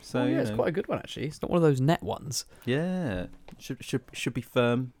 Anyway, so it's quite a good one actually. It's not one of those net ones. Yeah, should be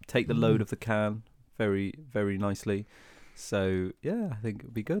firm. Take the load of the can very, very nicely. So yeah, I think it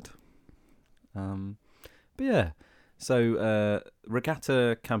would be good. But yeah, so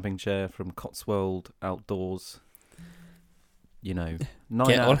regatta camping chair from Cotswold Outdoors. 9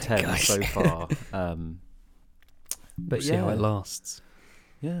 out of 10 so far. But We'll see how it lasts.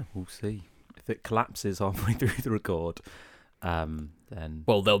 Yeah, we'll see. If it collapses halfway through the record, then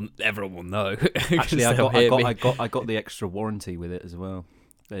Well, everyone will know. actually, I got the extra warranty with it as well.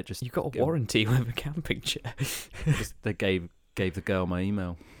 You got a warranty with a camping chair. They gave the girl my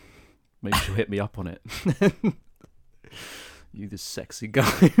email. Maybe she'll hit me up on it. You, this sexy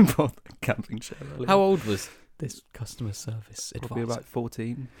guy, bought the camping chair earlier. How old was this customer service advisor? Probably about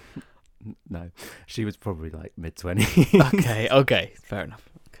 14. No, she was probably like mid-20s. Okay, fair enough.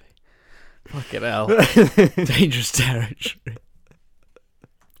 Okay, fucking hell, dangerous territory.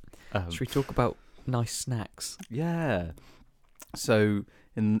 Should we talk about nice snacks? Yeah. So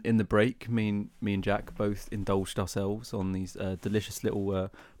in the break, me and Jack both indulged ourselves on these delicious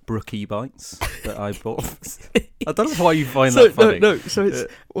little Brookie bites that I bought. I don't know why you find that funny. No. So it's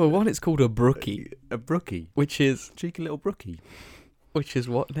one. It's called a Brookie. A Brookie, which is cheeky little Brookie. Which is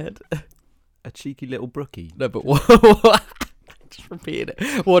what, Ned? A cheeky little Brookie. No, but what? Just repeat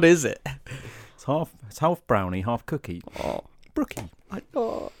it. What is it? It's half brownie, half cookie. Oh, Brookie. I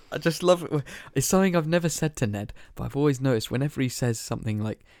just love it. It's something I've never said to Ned, but I've always noticed whenever he says something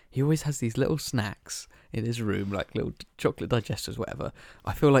like, he always has these little snacks in his room, like little chocolate digesters, whatever.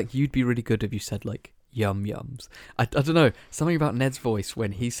 I feel like you'd be really good if you said like yum yums. I don't know, something about Ned's voice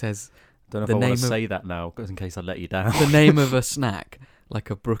when he says. Don't know if I want to say that now, because in case I let you down. The name of a snack, like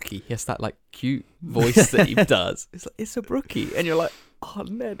a Brookie. He has that like cute voice that he does. It's like, it's a Brookie, and you're like, oh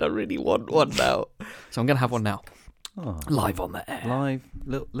Ned, I really want one now. So I'm gonna have one now. Oh, live on the air. Live,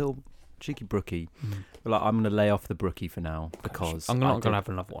 little cheeky Brookie. But like, I'm going to lay off the Brookie for now because I'm not going to have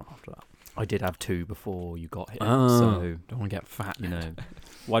another one after that. I did have two before you got here, so don't want to get fat. You know,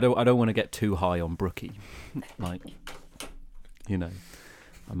 well, I don't want to get too high on Brookie. Like, you know,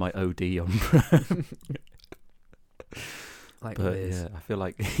 I might OD on. Like but Liz. yeah, I feel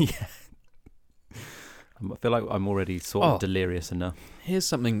like I feel like I'm already sort of delirious enough. Here's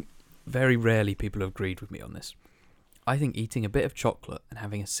something very rarely people have agreed with me on this. I think eating a bit of chocolate and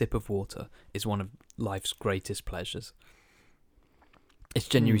having a sip of water is one of life's greatest pleasures. It's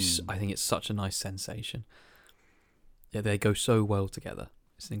genuinely, I think it's such a nice sensation. Yeah, they go so well together.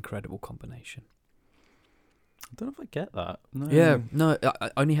 It's an incredible combination. I don't know if I get that. No. Yeah, no,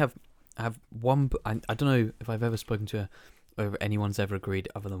 I only have one. I don't know if I've ever spoken to or anyone's ever agreed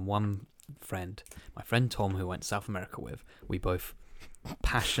other than one friend. My friend Tom, who went to South America with. We both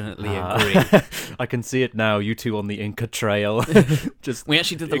passionately agree. I can see it now. You two on the Inca Trail. Just we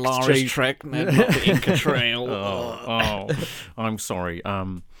actually did the Lara's trek, not the Inca Trail. Oh, I'm sorry.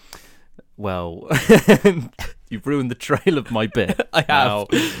 Well, you've ruined the trail of my bit. I have.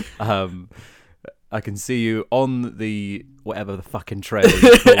 Now, I can see you on the whatever the fucking trail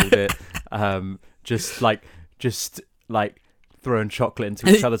you called it. Just like throwing chocolate into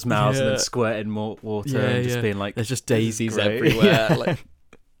each other's mouths and then squirting more water and just being like, there's just daisies everywhere. Like,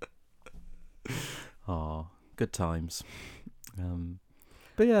 oh, good times.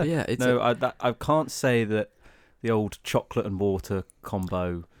 But yeah, it's I can't say that the old chocolate and water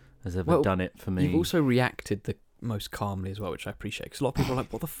combo has ever done it for me. You've also reacted the most calmly as well, which I appreciate, because a lot of people are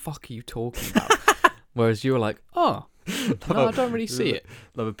like, what the fuck are you talking about? Whereas you were like, no, I don't really see it.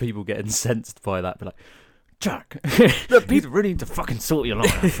 A lot of people get incensed by that, but like, Jack, look, people really need to fucking sort your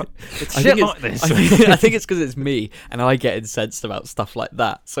life. It's shit like this. I think it's because it's me, and I get incensed about stuff like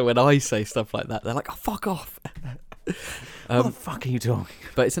that. So when I say stuff like that, they're like, oh, fuck off. What the fuck are you talking?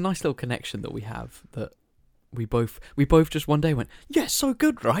 But it's a nice little connection that we have, that we both just one day went, yeah, so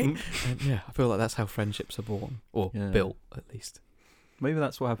good, right? And yeah, I feel like that's how friendships are born, or built, at least. Maybe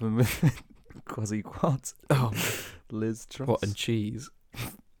that's what happened with Quasi Quad. Oh, Liz Truss. What, and cheese?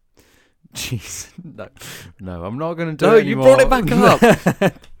 Jeez, no, I'm not going to do it anymore. No, you brought it back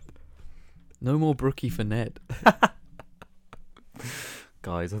up. No more Brookie for Ned.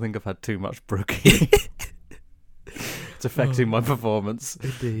 Guys, I think I've had too much Brookie. It's affecting my performance.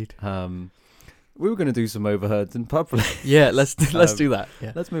 Indeed. We were going to do some overheards in public. Yeah, let's do that.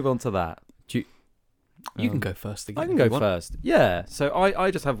 Yeah. Let's move on to that. You can go first again. I can go first. Yeah, so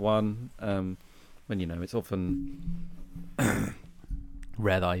I just have one. When it's often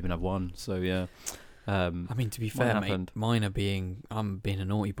rare that I even have one. So yeah. I mean, to be fair, mate, mine are I'm being a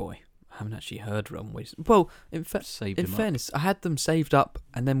naughty boy. I haven't actually heard Runways. Well, in fairness, I had them saved up,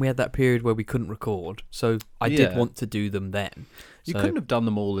 and then we had that period where we couldn't record, so I did want to do them then. You couldn't have done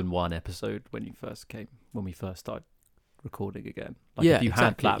them all in one episode when we first started recording again. Like, if you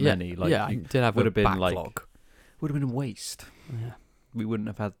had that many, like, I did have a backlog. Would have been a waste. Yeah, we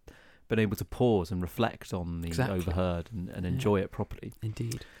wouldn't have been able to pause and reflect on the overheard and enjoy it properly.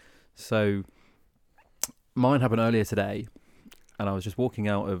 Indeed. So mine happened earlier today, and I was just walking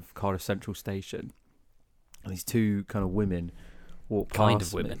out of Cardiff Central Station, and these two kind of women walked Kind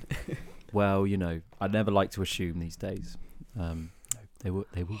past of women. me. Well, I never like to assume these days. They were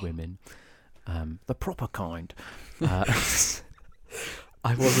women, the proper kind.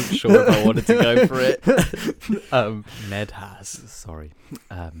 I wasn't sure if I wanted to go for it. Ned has. Sorry.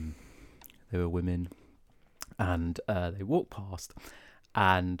 They were women, and they walked past,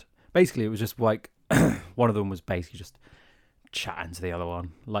 and basically it was just like one of them was basically just chatting to the other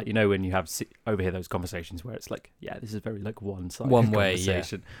one, like when you have overhear those conversations where it's like, yeah, this is very like one-sided One way,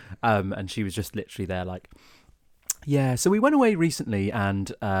 conversation. And she was just literally there like, yeah, so we went away recently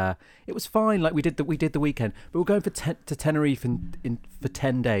and it was fine. Like we did the weekend, but we're going to Tenerife for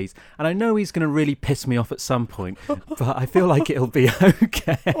 10 days. And I know he's going to really piss me off at some point, but I feel like it'll be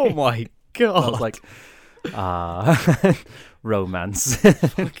okay. Oh my God. I was like, romance.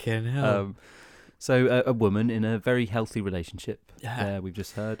 Fucking hell. So a woman in a very healthy relationship. Yeah. We've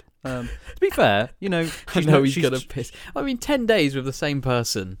just heard. To be fair, I know he's going to piss. I mean, 10 days with the same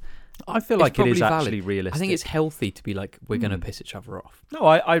person. I feel like it is valid. actually realistic. I think it's healthy to be like, we're going to piss each other off. No,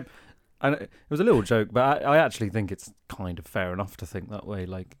 I it was a little joke, but I actually think it's kind of fair enough to think that way.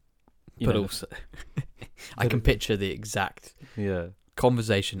 Like, but also, I can picture the exact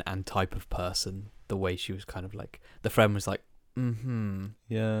conversation and type of person. The way she was kind of like, the friend was like,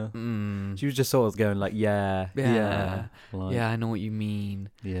 yeah. She was just sort of going like, yeah, like, yeah, I know what you mean.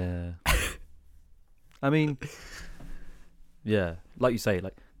 Yeah. I mean, yeah, like you say,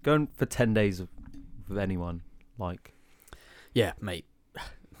 like going for 10 days with anyone, like, yeah, mate.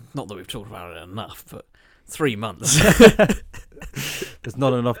 Not that we've talked about it enough, but 3 months. There's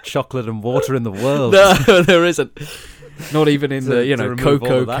not enough chocolate and water in the world. No, there isn't. Not even in the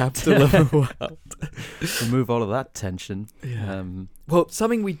cocoa capital of the world. Remove all of that tension. Yeah. Well,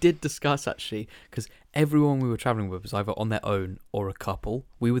 something we did discuss actually, because everyone we were traveling with was either on their own or a couple.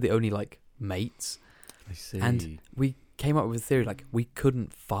 We were the only like mates. I see. And we came up with a theory like we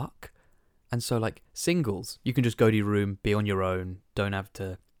couldn't fuck, and so like singles, you can just go to your room, be on your own, don't have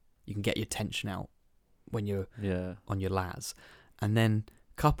to. You can get your tension out when you're on your las, and then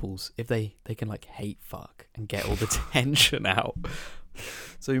couples, if they can like hate fuck and get all the tension out.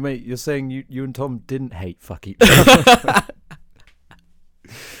 So you're saying you and Tom didn't hate fuck each other?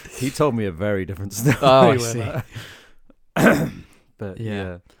 He told me a very different story. Oh, I see. But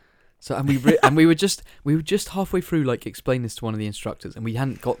yeah. So and we were just halfway through like explaining this to one of the instructors, and we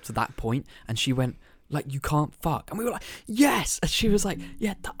hadn't got to that point, and she went like, you can't fuck, and we were like, yes, and she was like,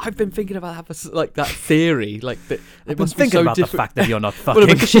 yeah, I've been thinking about that theory, like that. I've been thinking about the fact that you're not fucking.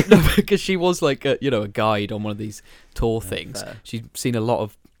 Well, because she was like a guide on one of these tour things. Fair. She's seen a lot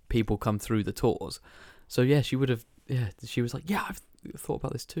of people come through the tours, so yeah, she would have. Yeah, she was like, yeah, I've thought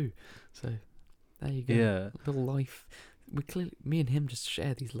about this too. So there you go. Yeah, little life. Me and him just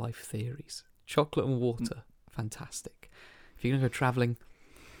share these life theories. Chocolate and water, fantastic. If you're gonna go traveling,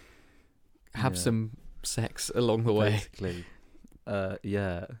 have some sex along the way. Basically,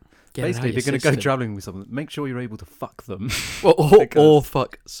 yeah. Get Basically, if you're going to go traveling with someone, make sure you're able to fuck them. Well, or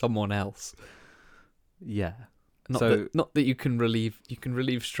fuck someone else. Yeah. Not that you can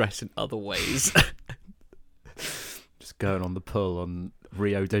relieve stress in other ways. Just going on the pull on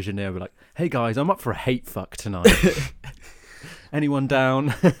Rio de Janeiro, like, hey guys, I'm up for a hate fuck tonight. Anyone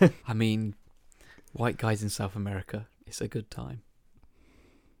down? I mean, white guys in South America, it's a good time.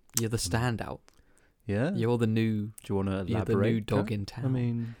 You're the standout. Yeah. You're the new. Do you want to elaborate? You're the new dog in town. I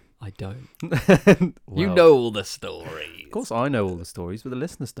mean, I don't. Well, you know all the stories. Of course, I know all the stories, but the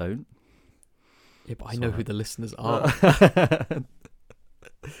listeners don't. Yeah, but I know who the listeners are.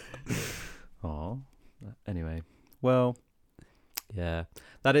 Oh. Anyway, well, yeah,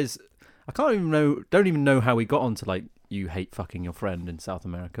 that is. I don't even know how we got onto like you hate fucking your friend in South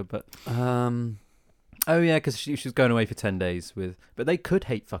America, but oh yeah, because she was going away for 10 days but they could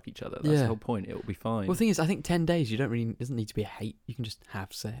hate fuck each other. That's the whole point. It will be fine. Well, the thing is, I think 10 days doesn't need to be a hate. You can just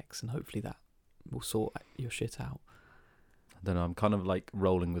have sex, and hopefully that will sort your shit out. I don't know. I'm kind of like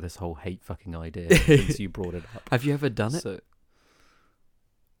rolling with this whole hate fucking idea since you brought it up. Have you ever done it?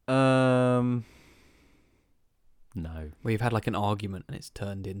 No. Where you've had like an argument and it's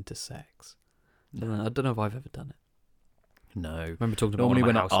turned into sex. No. I don't know if I've ever done it. No. I remember talking to normally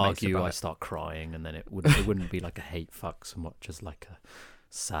one of when my I housemates argue, about I it. start crying, and then it wouldn't be like a hate fuck so much as like a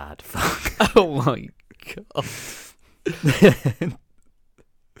sad fuck. Oh my god.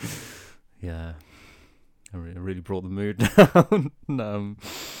 Yeah. I really brought the mood down.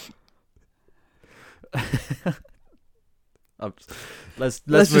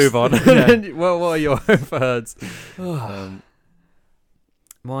 Let's move on. Yeah. Well, what are your overheards?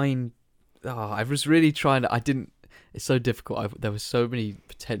 Mine. I was really trying to. I didn't. It's so difficult. There were so many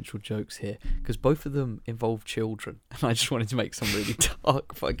potential jokes here because both of them involve children, and I just wanted to make some really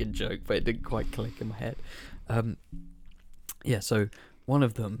dark fucking joke, but it didn't quite click in my head. Yeah, so one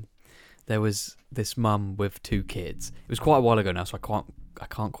of them, there was this mum with 2 kids. It was quite a while ago now, so I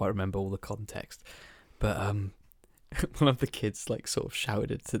can't quite remember all the context. But one of the kids like sort of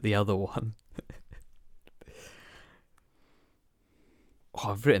shouted to the other one.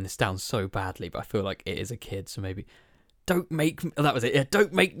 I've written this down so badly, but I feel like it is a kid, so maybe don't make me, that was it. Yeah,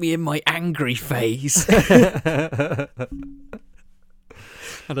 don't make me in my angry phase. And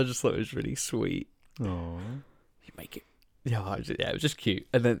I just thought it was really sweet. Aww. You make it. Yeah, it was just cute.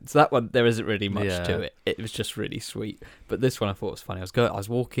 And then so that one, there isn't really much to it. It was just really sweet. But this one I thought was funny. I was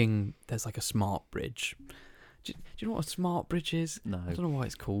walking. There's like a smart bridge. Do you know what a smart bridge is? No. I don't know why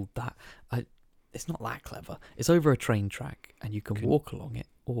it's called that. It's not that clever. It's over a train track, and you can walk along it,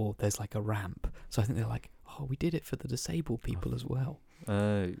 or there's like a ramp. So I think they're like, oh, we did it for the disabled people as well.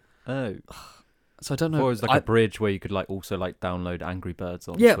 Oh. So I don't know. Or it was like a bridge where you could like also like download Angry Birds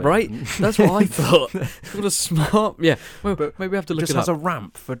on. Yeah, Switch. right. That's what I thought. What a smart. Yeah. Well, but maybe we have to look just it up. has a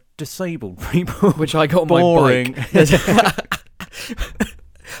ramp for disabled people. Which I got on Boring. my bike.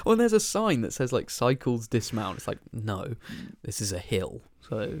 Well, there's a sign that says like cycles dismount. It's like, no, this is a hill,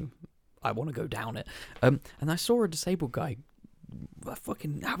 so I want to go down it. And I saw a disabled guy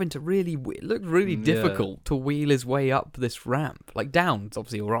fucking having to it looked really difficult to wheel his way up this ramp. Like down's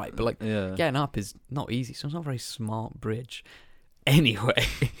obviously all right, but like getting up is not easy. So it's not a very smart bridge. Anyway,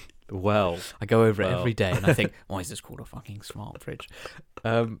 well, I go over it every day and I think, why is this called a fucking smart bridge?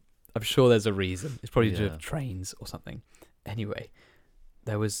 I'm sure there's a reason. It's probably to do with trains or something. Anyway,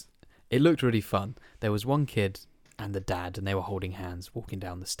 it looked really fun. There was one kid and the dad, and they were holding hands walking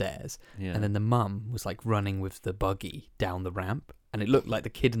down the stairs. Yeah. And then the mum was like running with the buggy down the ramp, and it looked like the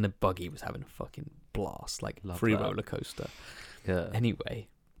kid in the buggy was having a fucking blast, like free roller coaster. Yeah. Anyway,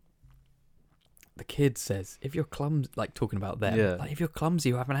 the kid says, if you're clumsy, like talking about them, like if you're clumsy,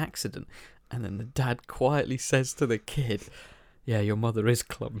 you have an accident. And then the dad quietly says to the kid, yeah, your mother is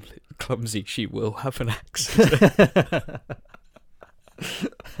clumsy. She will have an accident.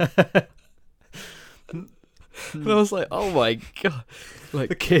 And I was like, oh my god. Like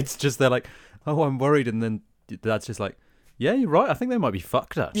the kid's just, they're like, oh, I'm worried. And then the dad's just like, yeah, you're right. I think they might be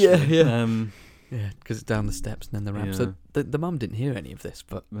fucked, actually. Yeah. Yeah, because it's down the steps and then the ramp. Yeah. So the mum didn't hear any of this,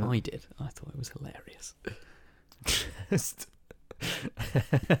 but I did. I thought it was hilarious.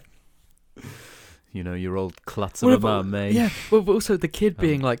 You know, your old klutz of a mum, mate. Yeah, well, but also the kid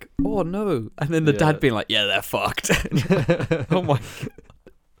being like, oh no. And then the dad being like, yeah, they're fucked. Oh my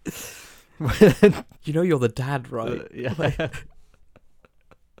god. You know you're the dad, right? Yeah. Like,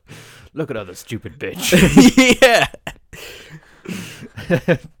 look at her, stupid bitch. Yeah.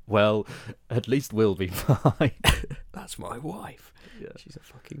 Well, at least we'll be fine. That's my wife. Yeah. She's a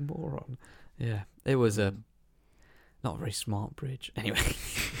fucking moron. Yeah. It was not a very smart bridge. Anyway,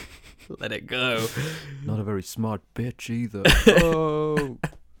 let it go. Not a very smart bitch either. Oh.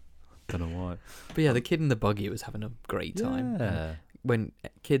 Don't know why. But yeah, the kid in the buggy was having a great time. Yeah. When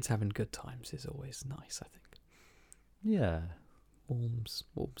kids having good times is always nice, I think. Yeah. Warms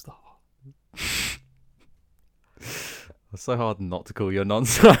the heart. It's so hard not to call you a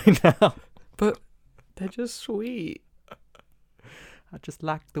nonce right now. But they're just sweet. I just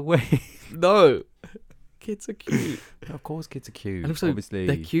lack the way. No. Kids are cute. Of course kids are cute. And also, obviously.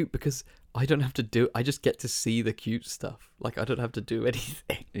 They're cute because I don't have to do... I just get to see the cute stuff. Like, I don't have to do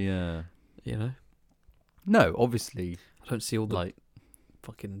anything. Yeah. You know? No, obviously. I don't see all the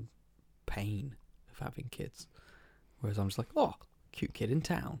fucking pain of having kids. Whereas I'm just like, oh, cute kid in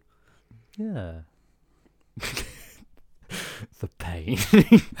town. Yeah. The pain.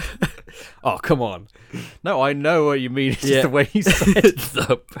 Oh, come on. No, I know what you mean. It's just the way you say it.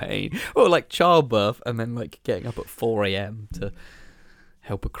 The pain. Or like childbirth and then like getting up at 4 a.m. to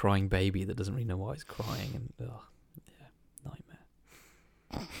help a crying baby that doesn't really know why it's crying. And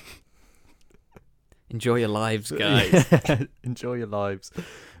nightmare. Enjoy your lives, guys. Yeah, enjoy your lives.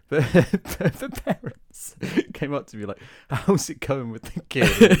 But the parents came up to me like, how's it going with the kid?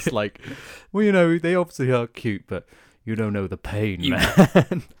 And it's like, well, you know, they obviously are cute, but you don't know the pain,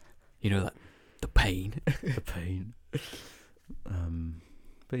 man. You know that, the pain. The pain.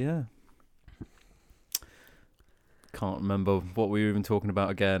 But yeah. Can't remember what we were even talking about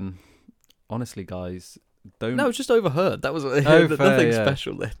again. Honestly, guys, don't... No, it's just overheard. That was nothing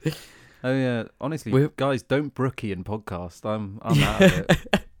special then. Oh yeah, honestly, guys, don't Brookie in podcast. I'm out of it.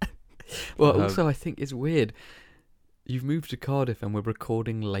 Well, also I think it's weird. you've moved to Cardiff and we're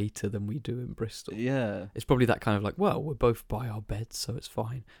recording later than we do in Bristol. Yeah. It's probably that kind of like, well, we're both by our beds, so it's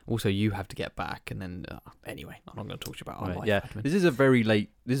fine. Also, you have to get back, and then anyway, I'm not going to talk to you about our life. Yeah, admin. this is a very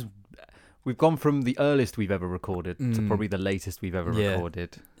late. We've gone from the earliest we've ever recorded to probably the latest we've ever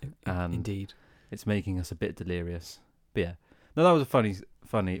recorded, and indeed, it's making us a bit delirious. But yeah, no, that was a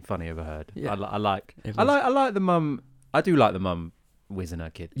funny overheard. Yeah. I like the mum. I do like the mum whizzing her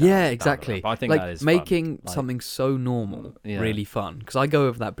kid. Yeah, exactly. I think like that is making fun. something so normal really fun, because I go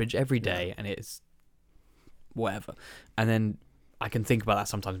over that bridge every day and it's whatever, and then I can think about that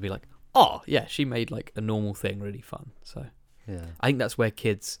sometimes and be like, oh yeah, she made like a normal thing really fun. So yeah, I think that's where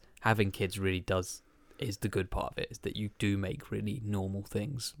having kids really is the good part of it, is that you do make really normal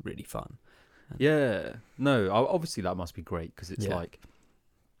things really fun. Yeah, no, obviously that must be great, because it's like,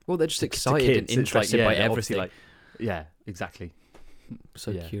 well, they're just excited and interested by everything. Like, yeah, exactly.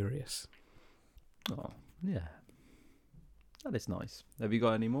 So curious. Oh, yeah. That is nice. Have you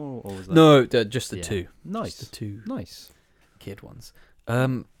got any more? Or was that... No, just the two. Nice. Just the two. Nice. Kid ones.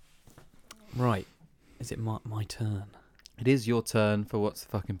 Right. Is it my turn? It is your turn for what's the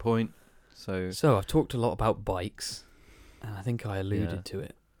fucking point. So I've talked a lot about bikes, and I think I alluded to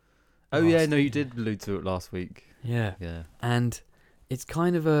it. Oh yeah, no, you did allude to it last week. Yeah. Yeah. And it's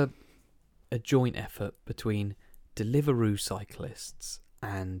kind of a joint effort between Deliveroo cyclists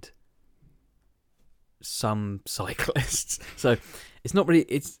and some cyclists. So it's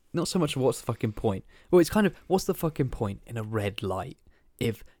not so much what's the fucking point. Well, it's kind of what's the fucking point in a red light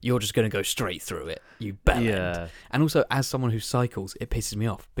if you're just going to go straight through it, you bellend. Yeah. And also, as someone who cycles, it pisses me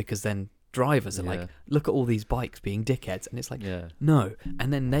off, because then drivers are like, look at all these bikes being dickheads, and it's like, no.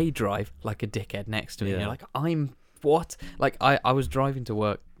 And then they drive like a dickhead next to me, and you're like, I'm what? Like I was cycling to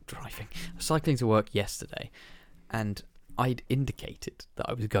work yesterday, and I'd indicated that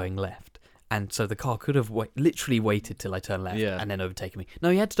I was going left, and so the car could have literally waited till I turned left and then overtaken me.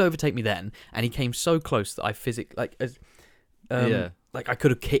 No, he had to overtake me then, and he came so close that I physically like I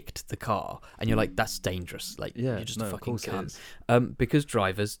could have kicked the car, and you're like, that's dangerous. Like, you're just a fucking cunt. Because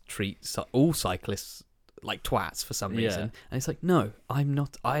drivers treat all cyclists like twats for some reason, and it's like, no, I'm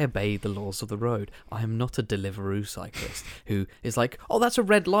not. I obey the laws of the road. I am not a Deliveroo cyclist who is like, oh, that's a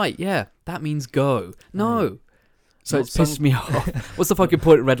red light. Yeah, that means go. No. So it's pissed me off. What's the fucking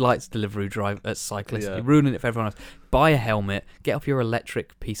point of red lights, Deliveroo cyclists? You're ruining it for everyone else. Buy a helmet, get off your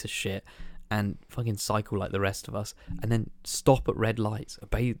electric piece of shit, and fucking cycle like the rest of us, and then stop at red lights.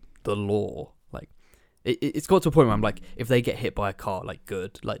 Obey the law. Like, it's got to a point where I'm like, if they get hit by a car, like,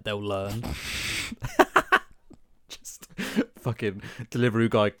 good, like, they'll learn. Just fucking Deliveroo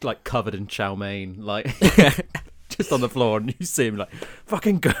guy, like, covered in chow mein, like, just on the floor, and you see him like,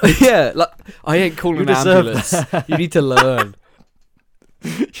 fucking go. Yeah, like, I ain't calling an ambulance. You need to learn.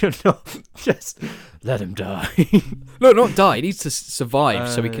 You're not just let him die. No, not die. He needs to survive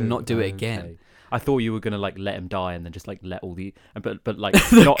so he can not do it again. I thought you were gonna like let him die and then just like let all the but like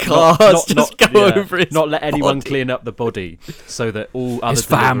not go over his not let anyone body. clean up the body, so that all other his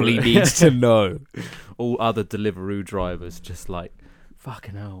family needs to know. All other Deliveroo drivers just like,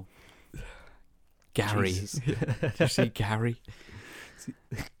 fucking hell. Gary. Did you see Gary?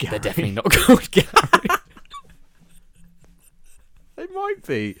 Gary? They're definitely not called Gary. They might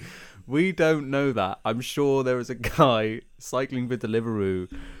be. We don't know that. I'm sure there is a guy cycling for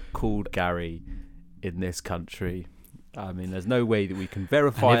Deliveroo called Gary in this country. I mean, there's no way that we can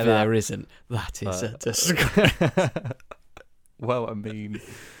verify and if that. there isn't, that is a disgrace. Well, I mean,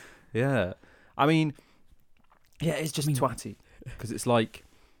 yeah. I mean, yeah, it's just twatty. Because it's like,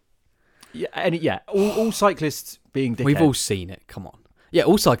 all cyclists being dickheads. We've all seen it, come on. Yeah,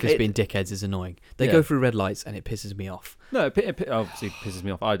 all cyclists being dickheads is annoying. They go through red lights and it pisses me off. No, it obviously pisses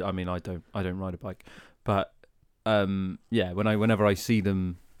me off. I mean, I don't ride a bike, but whenever I see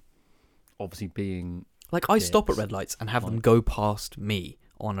them, obviously being like, I stop at red lights and have them go past me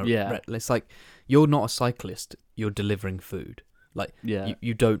on a red. It's like, you're not a cyclist. You're delivering food. Like,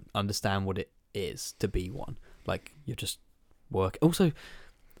 you don't understand what it is to be one. Like, you're just work. Also,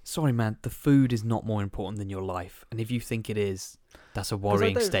 sorry, man, the food is not more important than your life. And if you think it is, that's a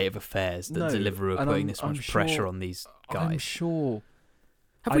worrying state of affairs that Deliveroo are putting this much pressure on these guys. I'm sure.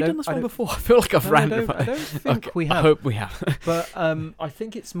 Have we done this one before? I feel like I've ranted. I don't think we have. I hope we have. But I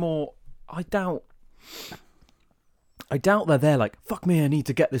think it's more, I doubt they're there like, fuck me, I need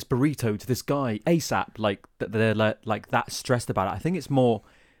to get this burrito to this guy ASAP. Like, they're like that stressed about it. I think it's more,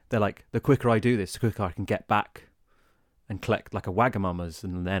 they're like, the quicker I do this, the quicker I can get back and collect like a Wagamama's,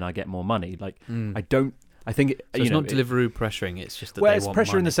 and then I get more money. Like, I think it's not Deliveroo pressuring. It's just that it's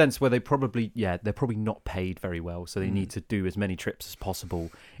pressure in the sense where they're probably not paid very well, so they need to do as many trips as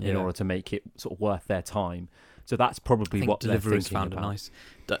possible in order to make it sort of worth their time. So that's I probably think what they're Deliveroo's thinking found about. a nice.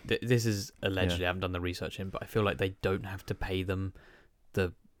 This is allegedly. I haven't done the research in, but I feel like they don't have to pay them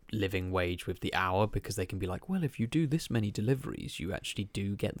the living wage with the hour, because they can be like, well, if you do this many deliveries, you actually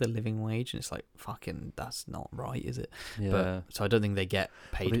do get the living wage, and it's like, fucking, that's not right, is it? Yeah. But so I don't think they get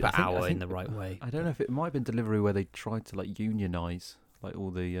paid per hour in the right way. I don't know if it might have been Deliveroo where they tried to like unionize like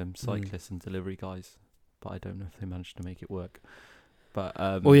all the cyclists and delivery guys, but I don't know if they managed to make it work. But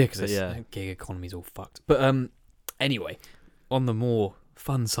Well, yeah, because gig economy's all fucked. But anyway, on the more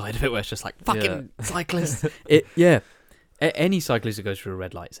fun side of it, where it's just like fucking cyclists. Any cyclist who goes through a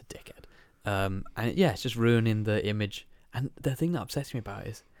red light is a dickhead. And it's just ruining the image. And the thing that upsets me about it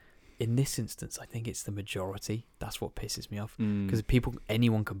is, in this instance, I think it's the majority. That's what pisses me off. Because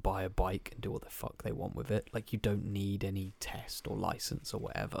anyone can buy a bike and do what the fuck they want with it. Like, you don't need any test or license or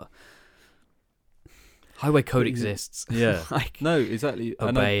whatever. Highway code exists. Yeah. Like, no, exactly.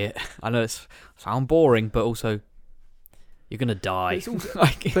 Obey it. I know it sounds boring, but also you're gonna die. It's also,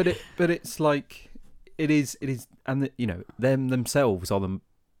 but it's like it is, and them themselves are the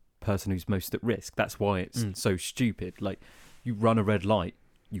person who's most at risk. That's why it's so stupid. Like, you run a red light,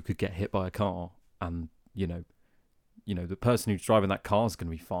 you could get hit by a car, and the person who's driving that car is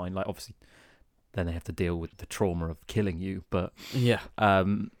going to be fine. Like, obviously, then they have to deal with the trauma of killing you. But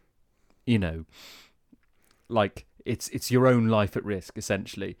like it's your own life at risk,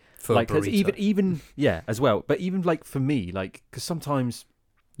 essentially. For like, even as well. But even like for me, like, because sometimes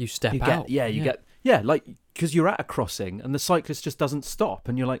you step out. Like, because you're at a crossing and the cyclist just doesn't stop,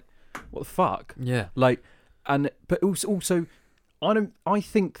 and you're like, what the fuck? Yeah. Like, but also, I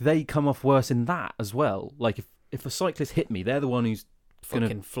think they come off worse in that as well. Like, if a cyclist hit me, they're the one who's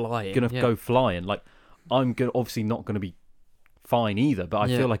gonna go flying. Like, I'm obviously not gonna be fine either, but I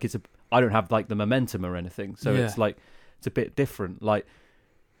feel like I don't have like the momentum or anything, so it's like it's a bit different. Like,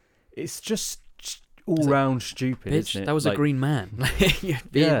 it's just all round stupid, bitch, isn't it? that was like, a green man.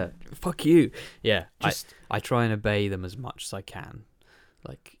 Fuck you. Yeah, I try and obey them as much as I can,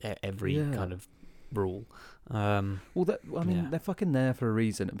 like every kind of rule. They're fucking there for a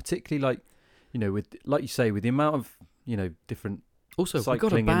reason, and particularly with, like you say, with the amount of different. Also, we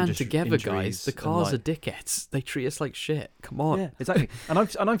got to band together, guys. The cars are dickheads. They treat us like shit. Come on. Yeah, exactly. and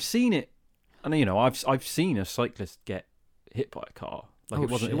I've seen it, and I've seen a cyclist get hit by a car. Like,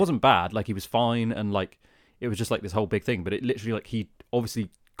 it wasn't bad. Like, he was fine, and like it was just like this whole big thing. But it literally, like, he'd obviously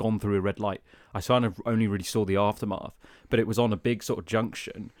gone through a red light. I kind of only really saw the aftermath, but it was on a big sort of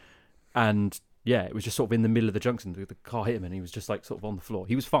junction, and it was just sort of in the middle of the junction. The car hit him, and he was just like sort of on the floor.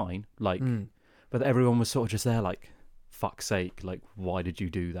 He was fine, like, but everyone was sort of just there, like, fuck's sake, like, why did you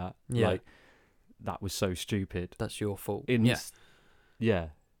do that? Like, that was so stupid. That's your fault. I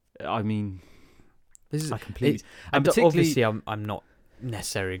mean, this is completely. And obviously, I'm not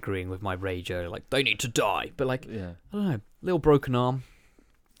necessarily agreeing with my rage earlier, like, they need to die, but like, I don't know, little broken arm,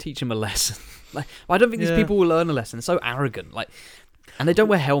 teach him a lesson. Like, I don't think these people will learn a lesson. They're so arrogant, like, and they don't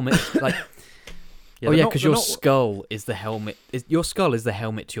wear helmets. Like, because your skull is the helmet. Your skull is the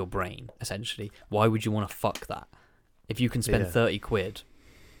helmet to your brain, essentially. Why would you want to fuck that? If you can spend 30 quid.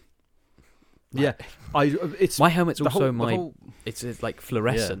 It's my helmet's also it's like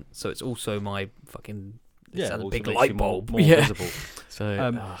fluorescent, so it's also my fucking a big light bulb. More visible. So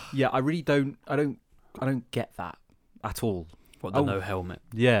I really don't get that at all. What, the no helmet?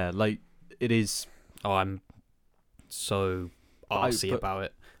 Yeah, like, it is. Oh, I'm so arsey about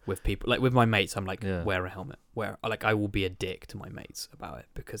it with people. Like, with my mates, I'm like, wear a helmet. I will be a dick to my mates about it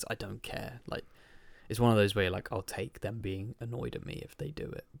because I don't care. Like, it's one of those where, like, I'll take them being annoyed at me if they do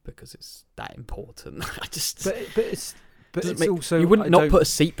it because it's that important. I just. But it's also, you wouldn't not put a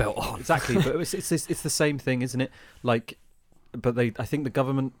seatbelt on. Exactly, but it's the same thing, isn't it? Like, but I think the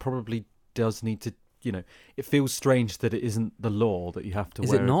government probably does need to. It feels strange that it isn't the law that you have to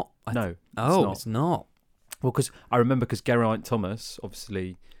wear. Is it not? No. It's not. Well, because I remember, Geraint Thomas,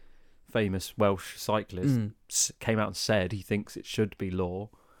 obviously famous Welsh cyclist, came out and said he thinks it should be law.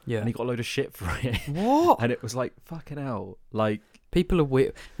 Yeah. And he got a load of shit for it. What? And it was like, fucking hell. Like, people are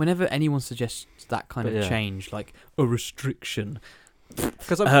weird. Whenever anyone suggests that kind of change, like a restriction.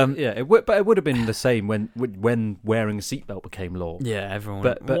 Because it would have been the same when wearing a seatbelt became law. Yeah, everyone.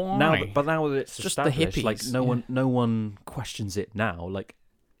 But now that it's just the established, hippies. Like, no one questions it now. Like,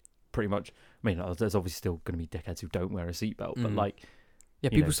 pretty much. I mean, there's obviously still going to be dickheads who don't wear a seatbelt, but like. Yeah,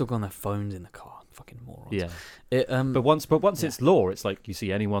 people still go on their phones in the car. Fucking morons. Yeah. But once it's law, it's like you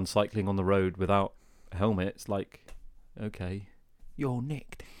see anyone cycling on the road without a helmet, it's like, okay, you're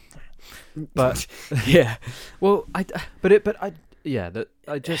nicked. But yeah. Well,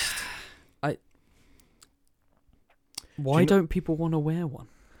 why don't people want to wear one?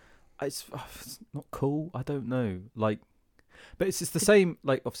 it's not cool. I don't know. Like, but it's the same.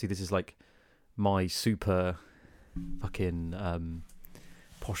 Like, obviously, this is like my super fucking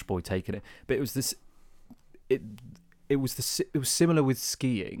posh boy taking it. But it was this. It was similar with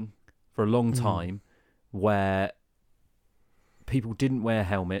skiing for a long time, where people didn't wear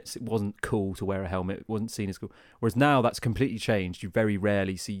helmets. It wasn't cool to wear a helmet. It wasn't seen as cool. Whereas now that's completely changed. You very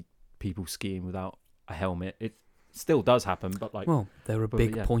rarely see people skiing without a helmet. It still does happen, but like, well, there were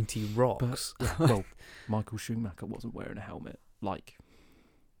big pointy rocks. But, well, Michael Schumacher wasn't wearing a helmet. Like,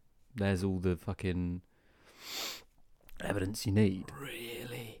 there's all the fucking evidence you need.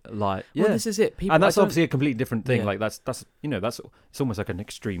 Really? Like, well, this is it. People, and that's obviously a completely different thing. Yeah. Like, that's it's almost like an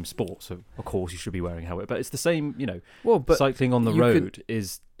extreme sport. So of course you should be wearing a helmet. But it's the same. Well, but cycling on the road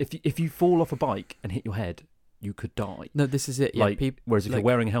is if you fall off a bike and hit your head, you could die. No, this is it. Yeah. Like, whereas if you're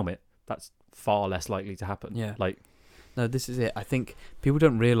wearing a helmet, that's far less likely to happen. Yeah. Like, no, this is it. I think people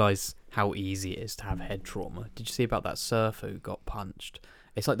don't realise how easy it is to have head trauma. Did you see about that surfer who got punched?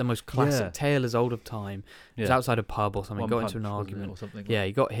 It's like the most classic tale as old of time. He was outside a pub or something, got into an argument. Or something yeah,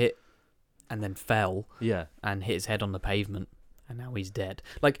 he got hit and then fell. Yeah. And hit his head on the pavement, and now he's dead.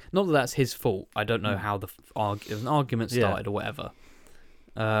 Like, not that that's his fault. I don't know how an argument started or whatever.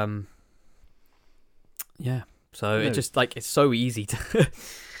 Yeah. So it's just like, it's so easy to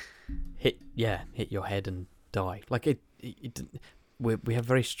hit your head and die. Like we have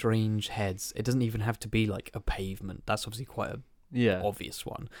very strange heads. It doesn't even have to be like a pavement. That's obviously quite a obvious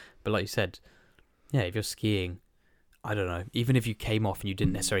one. But like you said, if you're skiing, I don't know, even if you came off and you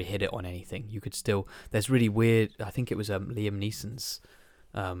didn't necessarily hit it on anything, you could still, there's really weird, I think it was Liam Neeson's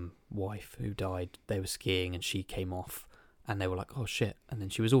wife who died. They were skiing and she came off and they were like, oh shit, and then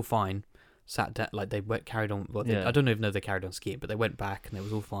she was all fine, sat down, like they carried on, I don't even know if they carried on skiing, but they went back and it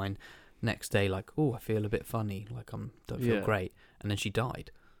was all fine. Next day, like, oh, I feel a bit funny, like don't feel great, and then she died.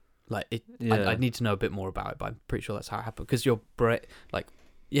 Like I'd need to know a bit more about it, but I'm pretty sure that's how it happened, because your brain,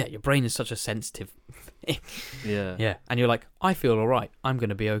 your brain is such a sensitive thing. Yeah, and you're like, I feel all right, I'm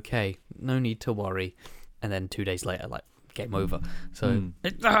gonna be okay, no need to worry, and then 2 days later, like, game over. So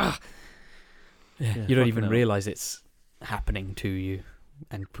you don't even realize it's happening to you,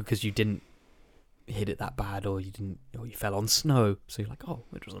 and because you didn't hit it that bad, or you fell on snow, so you're like, oh,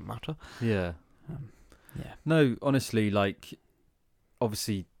 it doesn't matter. No, honestly, like,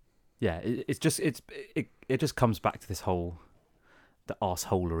 obviously, it just comes back to this whole the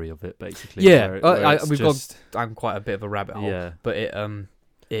arseholery of it, basically. I'm quite a bit of a rabbit hole, but it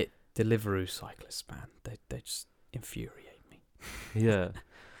Deliveroo cyclists, man, they just infuriate me.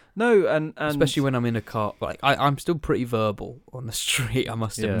 No, and especially when I'm in a car. Like, I'm still pretty verbal on the street, I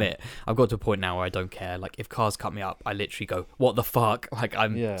must admit. I've got to a point now where I don't care. Like, if cars cut me up, I literally go, what the fuck? Like,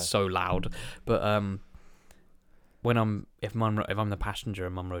 I'm so loud. But if I'm the passenger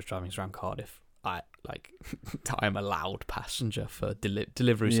and Mum Rose driving us around Cardiff, I'm a loud passenger for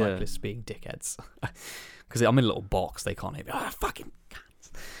Deliveroo cyclists being dickheads. Because I'm in a little box, they can't hear me. Fucking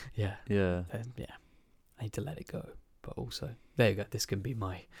cats. I need to let it go. But also, there you go. This can be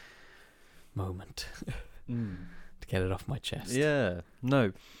my moment to get it off my chest. I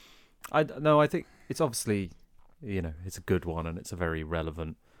think it's obviously, it's a good one and it's a very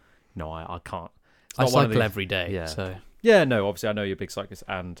relevant. I can't. I cycle every day. So obviously I know you're a big cyclist,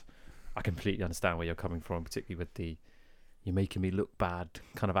 and I completely understand where you're coming from, particularly with the "you're making me look bad"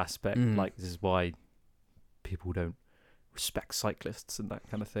 kind of aspect. Like, this is why people don't respect cyclists and that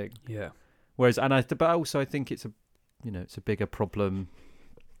kind of thing. Yeah. Whereas, but also I think it's it's a bigger problem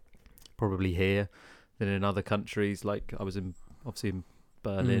probably here than in other countries. Like, I was in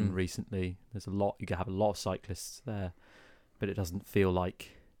Berlin recently. You have a lot of cyclists there, but it doesn't feel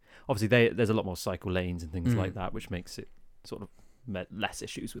like, obviously there's a lot more cycle lanes and things like that, which makes it sort of less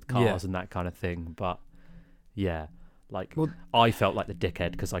issues with cars and that kind of thing. But I felt like the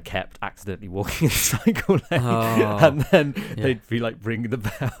dickhead because I kept accidentally walking in the cycle lane, and then they'd be like ringing the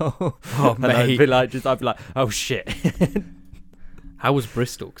bell. And I'd be like, oh shit. How was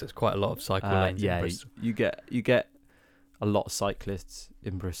Bristol? Because there's quite a lot of cycle lanes in Bristol. you get a lot of cyclists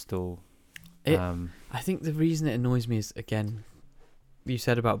in Bristol. I think the reason it annoys me is, again, you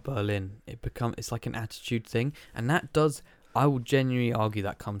said about Berlin, it's like an attitude thing, and that does. I will genuinely argue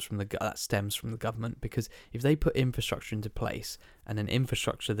that stems from the government, because if they put infrastructure into place, and then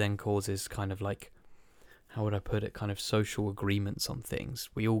infrastructure then causes kind of like, how would I put it, kind of social agreements on things,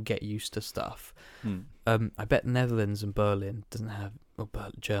 we all get used to stuff. I bet Netherlands and Berlin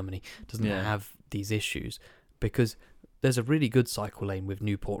Germany doesn't have these issues, because there's a really good cycle lane with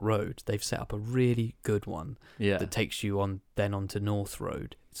Newport Road. They've set up a really good one that takes you onto North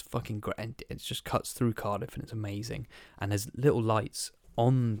Road. It's fucking great. And it just cuts through Cardiff, and it's amazing. And there's little lights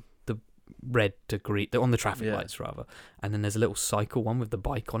on the red to green, they're on the traffic Yeah. lights rather, and then there's a little cycle one with the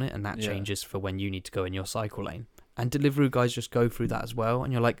bike on it, and that Yeah. changes for when you need to go in your cycle lane. And Deliveroo guys just go through that as well,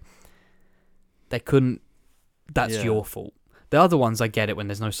 and you're like, they couldn't. That's Yeah. your fault. The other ones, I get it when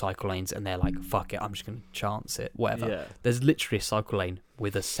there's no cycle lanes, and they're like, fuck it, I'm just gonna chance it, whatever. Yeah. There's literally a cycle lane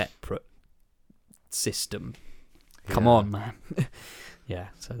with a separate system. Come Yeah. on, man. Yeah,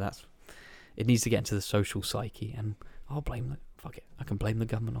 so it needs to get into the social psyche, and I'll blame I can blame the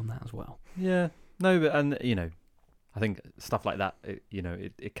government on that as well. Yeah. No, but and I think stuff like that,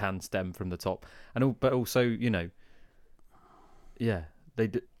 it can stem from the top, but also, yeah, they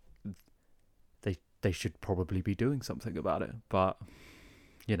should probably be doing something about it, but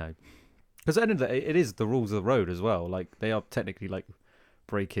because at the end of the day, it is the rules of the road as well. Like, they are technically like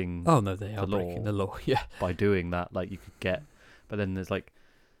breaking. Oh no, they are breaking the law. Yeah, by doing that. Like, you could get, but then there's like,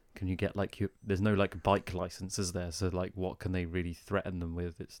 can you get like there's no like bike license, is there? So like, what can they really threaten them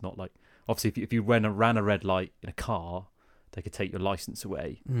with? It's not like, obviously if you ran a red light in a car, they could take your license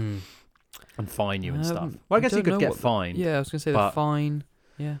away and fine you and stuff. Well, I guess you could get fined. Yeah, I was gonna say the fine.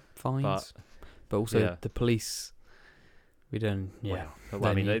 Yeah, fines. But also the police. We don't. Yeah, well,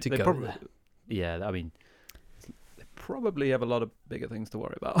 I mean, they go probably. there. Yeah, I mean, they probably have a lot of bigger things to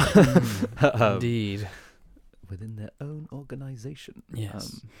worry about. Indeed. Within their own organisation.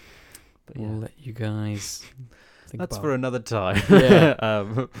 Yes. But we'll let you guys think that's about for another time.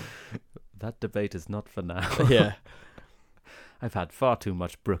 Yeah. That debate is not for now. Yeah. I've had far too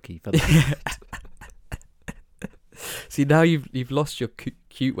much Brookie for that. See, now you've lost your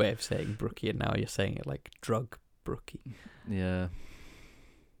cute way of saying Brookie, and now you're saying it like drug Brookie. Yeah.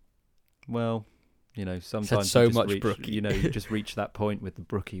 Well, sometimes so you just much reach, Brookie. You just reach that point with the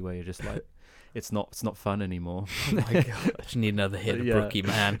Brookie where you're just like, it's not fun anymore. Oh my god! I just need another hit of Brookie,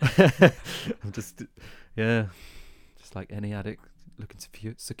 man. I'm just like any addict looking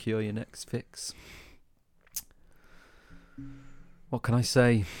to secure your next fix. What can I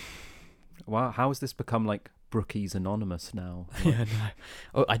say? Wow, how has this become like Brookie's Anonymous now? Yeah, no.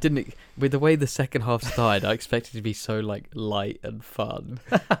 Oh, I didn't. With the way the second half started, I expected it to be so like light and fun,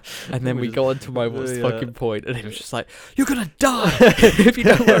 and then we got on to my what's the fucking point, and it was just like, you're gonna die if you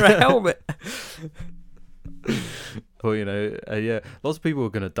don't wear a helmet. Well, lots of people are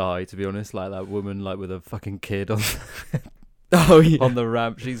gonna die. To be honest, like that woman, like with a fucking kid on. On the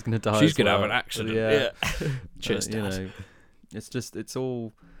ramp, she's gonna die. She's gonna have an accident. Yeah. Cheers, Dad. It's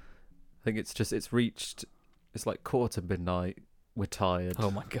all. I think it's reached. It's like midnight. We're tired.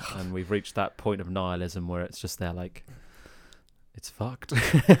 Oh my god! And we've reached that point of nihilism where it's just there, like, it's fucked.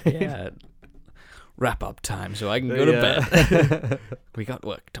 Yeah. Wrap up time, so I can go to bed. We got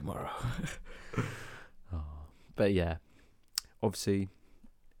work tomorrow. But yeah, obviously,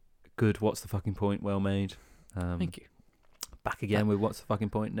 good. What's the fucking point? Well made. Thank you. Back again with what's the fucking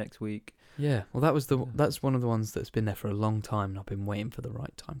point next week. Yeah, well, that's one of the ones that's been there for a long time, and I've been waiting for the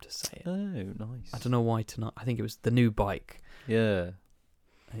right time to say it. Oh, nice. I don't know why tonight. I think it was the new bike. Yeah.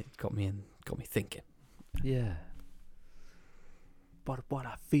 It got me thinking. Yeah. But what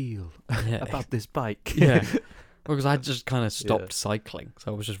I feel about this bike. Yeah. Well, because I just kind of stopped cycling,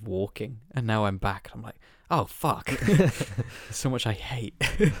 so I was just walking, and now I'm back, and I'm like, oh fuck, there's so much I hate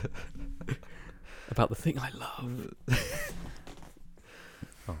about the thing I love.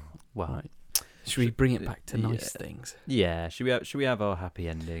 Well, right. Should we bring it back to nice things? Yeah. Should we have our happy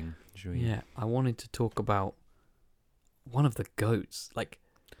ending? Should we? Yeah. I wanted to talk about one of the goats, like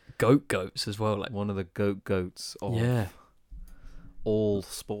goats as well, like one of the goats of all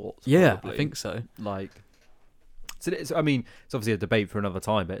sports. Yeah, probably. I think so. Like, so it's obviously a debate for another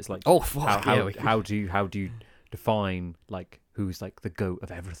time, but it's like, oh fuck, how do you define like who's like the goat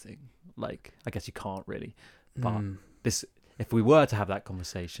of everything? Like, I guess you can't really, but this. If we were to have that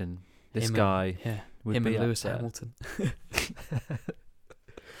conversation, this guy would him be and Lewis there. Hamilton.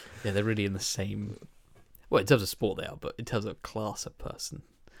 Yeah, they're really in the same. Well, in terms of sport they are, but in terms of class of person.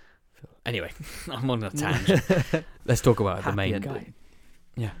 Anyway, I'm on a tangent. Let's talk about the main guy.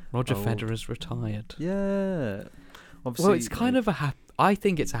 Yeah, Roger Federer's retired. Yeah. Obviously, well, it's kind of I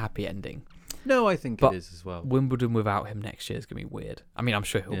think it's a happy ending. No, I think it is as well. Wimbledon without him next year is going to be weird. I mean, I'm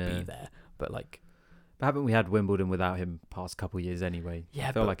sure he'll be there, but like... But haven't we had Wimbledon without him past couple of years anyway? Yeah,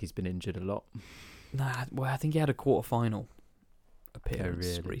 I feel like he's been injured a lot. Nah, well, I think he had a quarter-final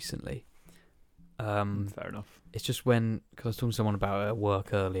appearance recently. Fair enough. It's just because I was talking to someone about it at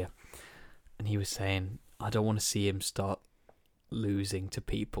work earlier, and he was saying, I don't want to see him start losing to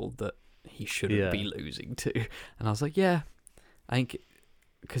people that he shouldn't be losing to. And I was like, yeah, I think...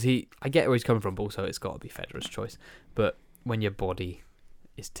 Because I get where he's coming from, but also it's got to be Federer's choice. But when your body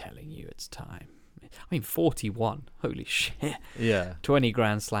is telling you it's time... 41. Holy shit. Yeah. 20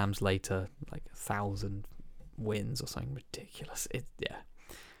 Grand Slams later, like 1,000 wins or something ridiculous.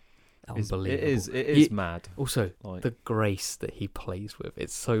 Unbelievable. It is mad. Also, Like, the grace that he plays with,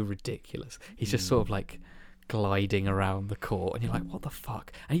 it's so ridiculous. He's just sort of like gliding around the court, and you're like, what the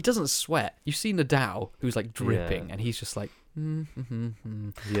fuck? And he doesn't sweat. You've seen Nadal, who's like dripping, and he's just like,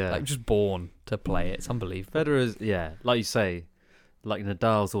 yeah, like just born to play it. It's unbelievable. Federer's, like you say, like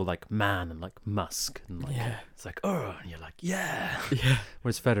Nadal's all like man and like musk and like it's like and you're like yeah.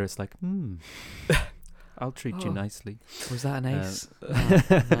 Whereas Federer, it's like I'll treat you nicely. Was that an ace?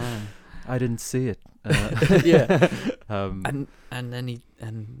 I didn't see it. Yeah. And then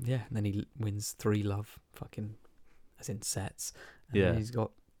he wins 3 love fucking as in sets. And then he's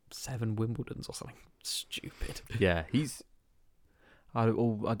got 7 Wimbledons or something stupid. Yeah, I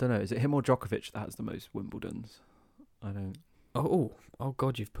don't know. Is it him or Djokovic that has the most Wimbledons? I don't. Oh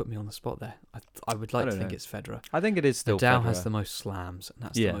God! You've put me on the spot there. I would like to think it's Federer. I think it is still Nadal Federer. has the most slams, and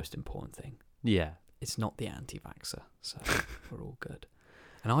that's the most important thing. Yeah, it's not the anti-vaxxer, so we're all good.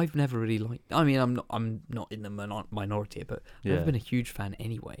 And I've never really liked. I mean, I'm not in the minority here, but I've never been a huge fan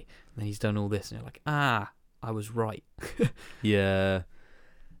anyway. And then he's done all this, and you're like, I was right. Yeah,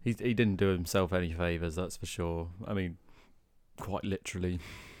 he didn't do himself any favors, that's for sure. I mean, quite literally,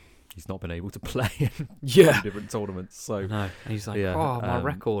 he's not been able to play in different tournaments. So no, and he's like, my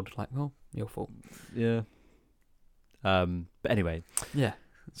record. Like, well, your fault. Yeah. But anyway, back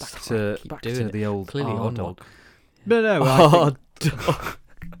to the old clearly on dog. No, dog.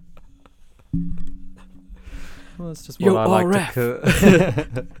 Well, that's just what I like to.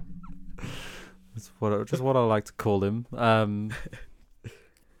 That's what I like to call him. But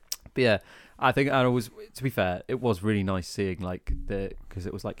yeah, I think, and it was, to be fair, it was really nice seeing like because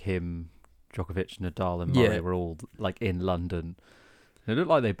it was like him, Djokovic, Nadal, and Murray were all like in London. It looked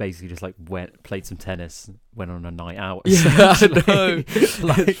like they basically just like played some tennis, went on a night out. Yeah, I know.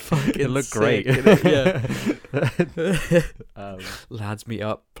 Like, it looked sick, great. Lads meet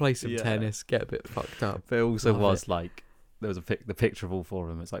up, play some tennis, get a bit fucked up. But it also was like there was the picture of all 4 of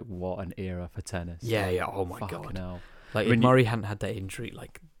them. It's like, what an era for tennis. Yeah. Oh my God. Hell. Like if Murray hadn't had that injury,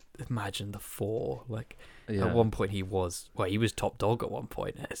 like imagine the 4. Like at one point he was top dog at one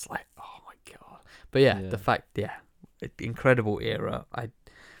point. And it's like, oh my God. But the fact, incredible era.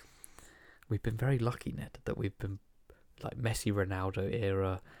 We've been very lucky, Ned, that we've been like Messi, Ronaldo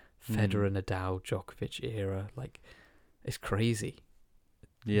era, Federer, Nadal, Djokovic era. Like, it's crazy.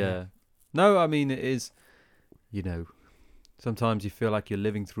 Yeah. No, I mean, it is, sometimes you feel like you're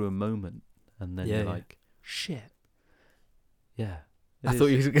living through a moment and then you're like, shit. Yeah. I thought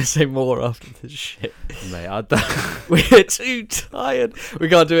you were going to say more after the shit. Mate, I don't. We're too tired. We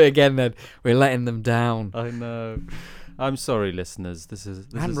can't do it again then. We're letting them down. I know. I'm sorry, listeners.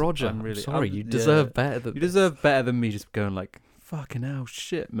 And Roger, I'm really sorry. You deserve better than You deserve better than me just going like, fucking hell,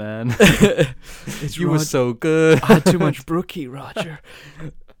 shit, man. You were Roger. so good. I had too much Brookie, Roger.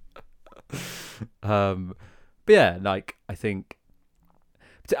 But yeah, like, I think...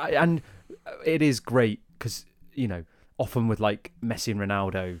 And it is great because, often with like Messi and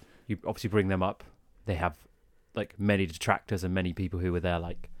Ronaldo, you obviously bring them up. They have like many detractors and many people who are there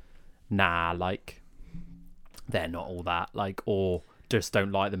like, nah, like they're not all that, like, or just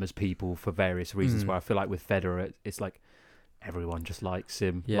don't like them as people for various reasons. Where I feel like with Federer, it's like everyone just likes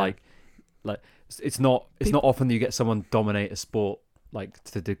him. Like it's not often that you get someone dominate a sport like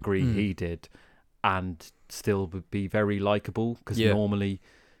to the degree he did, and still be very likable. Because normally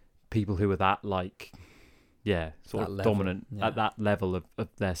people who are that like. Yeah, sort of dominant at that level of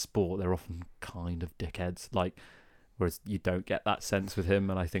their sport, they're often kind of dickheads. Like, whereas you don't get that sense with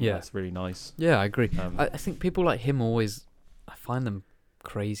him, and I think that's really nice. Yeah, I agree. I think people like him I find them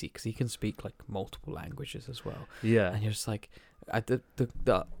crazy because he can speak like multiple languages as well. Yeah, and you're just like,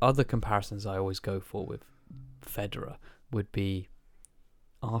 the other comparisons I always go for with Federer would be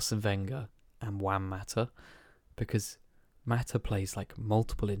Arsene Wenger and Juan Mata, because Mata plays like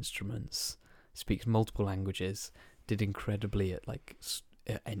multiple instruments, speaks multiple languages, did incredibly at like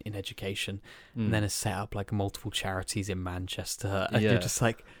in education, and then has set up like multiple charities in Manchester, and you're just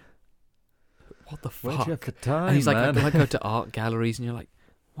like, what the fuck? Where'd you have the time, and he's like, man? I go to art galleries, and you're like,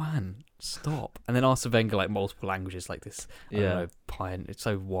 Juan, stop. And then Arsene Wenger, like multiple languages, like this, I don't know, it's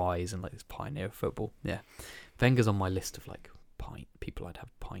so wise and like this pioneer of football. Yeah, Wenger's on my list of like people I'd have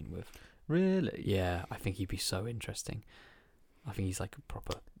a pint with. Really? Yeah, I think he'd be so interesting. I think he's like a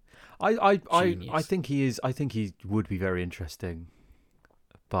proper. I think he is. I think he would be very interesting,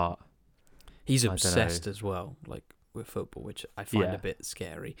 but he's obsessed as well, like with football, which I find a bit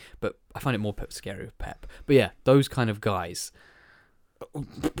scary. But I find it more scary with Pep. But yeah, those kind of guys,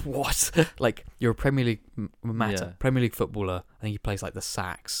 what? Like, you're a Premier League Yeah. Premier League footballer. I think he plays like the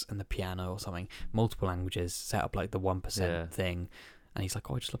sax and the piano or something, multiple languages, set up like the 1% thing, and he's like,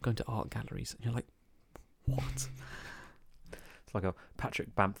 I just love going to art galleries. And you're like, what? It's like a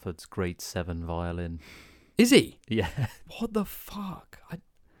Patrick Bamford's grade 7 violin. Is he? Yeah. What the fuck? I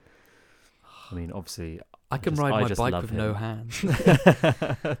mean, obviously, I can ride my bike with no hands.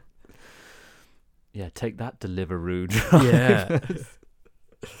 Yeah, take that, Deliveroo drive. Yeah.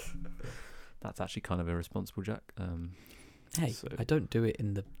 That's actually kind of irresponsible, Jack. Hey, I don't do it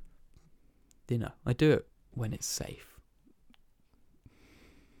in the dinner. I do it when it's safe.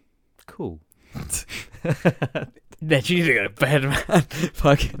 Cool. Ned, you need to go to bed, man.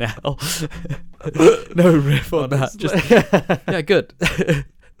 Fucking hell. No riff on that. Just yeah, good.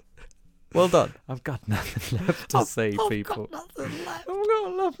 Well done. I've got nothing left to say, people. I've got nothing left. I've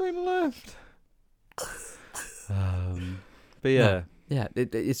got nothing left. But yeah. Yeah,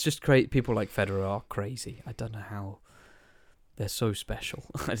 it's just crazy. People like Federer are crazy. I don't know how they're so special.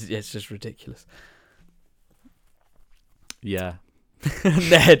 It's just ridiculous. Yeah.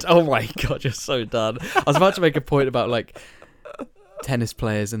 Ned, oh my god, you're so done. I was about to make a point about like tennis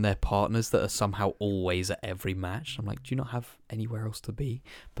players and their partners that are somehow always at every match. I'm like, do you not have anywhere else to be?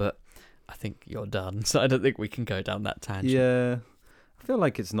 But I think you're done, so I don't think we can go down that tangent. Yeah. I feel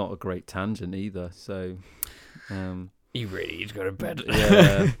like it's not a great tangent either, so... You really need to go to bed.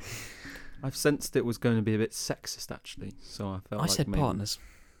 Yeah. I've sensed it was going to be a bit sexist, actually, so I felt I like said maybe partners.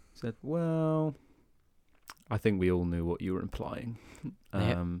 Said, well... I think we all knew what you were implying.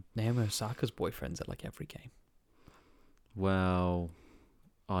 Naomi Osaka's boyfriend's at like every game. Well,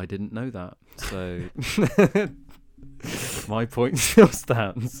 I didn't know that, so my point still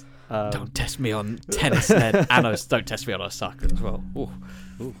stands. Don't test me on tennis, Ned. And don't test me on Osaka as well.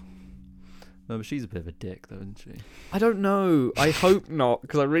 Ooh. No, but she's a bit of a dick, though, isn't she? I don't know. I hope not,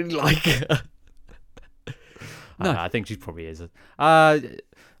 because I really like her. No, I think she probably is.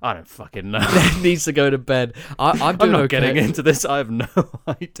 I don't fucking know. Needs to go to bed. I'm not getting into this. I have no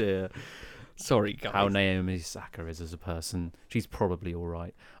idea. Sorry, guys. How Naomi Osaka is as a person. She's probably all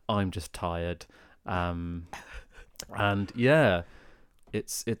right. I'm just tired. And yeah,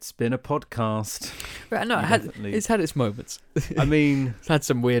 it's been a podcast. Right, no, it's had its moments. I mean, it's had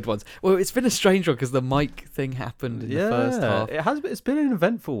some weird ones. Well, it's been a strange one because the mic thing happened in the first half. It's been an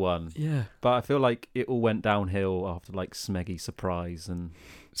eventful one. Yeah, but I feel like it all went downhill after like Smeggy surprise, and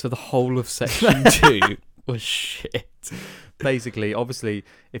so the whole of section 2 was shit. Basically, obviously,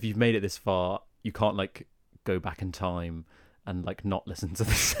 if you've made it this far, you can't like go back in time and like not listen to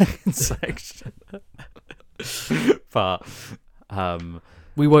the second section. But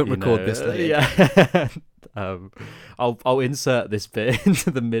we won't record this later. Yeah. I'll insert this bit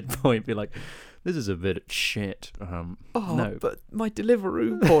into the midpoint. Be like, this is a bit shit. No, but my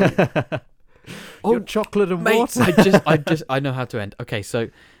Deliveroo point. Your chocolate and mate, water. I know how to end. Okay, so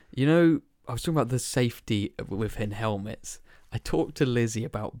you know, I was talking about the safety within helmets. I talked to Lizzie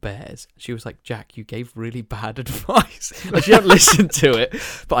about bears. She was like, Jack, you gave really bad advice. And she hadn't listened to it,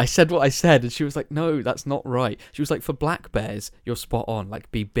 but I said what I said, and she was like, no, that's not right. She was like, for black bears, you're spot on. Like,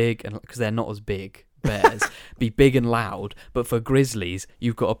 be big, and because they're not as big bears, be big and loud. But for grizzlies,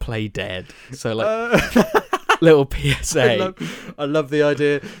 you've got to play dead. So like, little PSA. I love the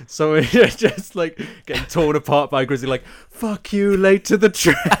idea. So just like getting torn apart by a grizzly, like, fuck you, late to the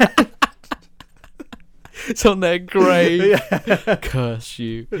train. It's on their grave. Yeah. Curse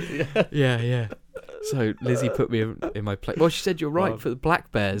you. Yeah. So Lizzie put me in my place. Well, she said you're right for the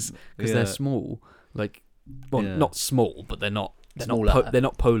black bears because they're small. Like, well, not small, but they're not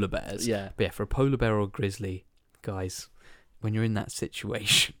polar bears. Yeah. But yeah, for a polar bear or a grizzly, guys, when you're in that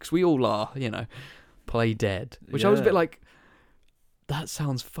situation, because we all are, you know, play dead. Which I was a bit like, that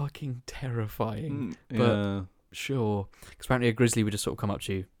sounds fucking terrifying. But sure, because apparently a grizzly would just sort of come up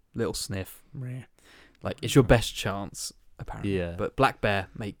to you, little sniff. Like, it's your best chance, apparently. Yeah. But black bear,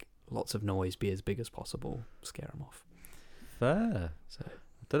 make lots of noise, be as big as possible, scare them off. Fair. So,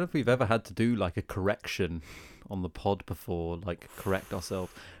 I don't know if we've ever had to do, like, a correction on the pod before, like, correct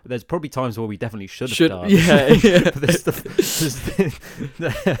ourselves. There's probably times where we definitely should have done. Yeah.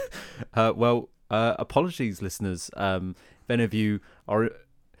 Well, apologies, listeners. If any of you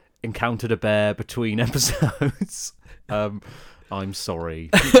encountered a bear between episodes... I'm sorry.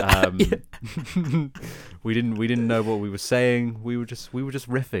 We didn't know what we were saying. We were just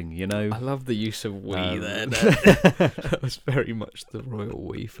riffing, you know. I love the use of we there. That was very much the royal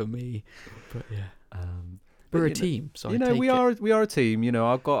we for me. But yeah, we're a team, so you know we are a team. You know,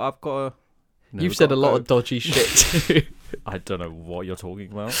 I've got a. You've said a lot of dodgy shit too. I don't know what you're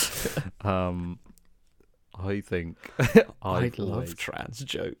talking about. I think I love trans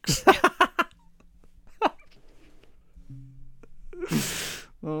jokes.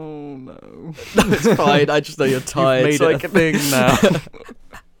 Oh no. No, it's fine. I just know you're tired. You've made so it a thing now.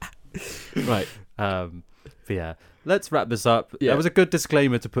 Right. But yeah, let's wrap this up. Yeah. That was a good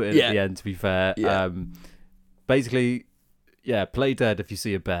disclaimer to put in Yeah. at the end, to be fair. Yeah. Basically, yeah, play dead if you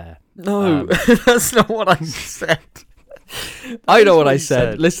see a bear. No, that's not what I said. I know what I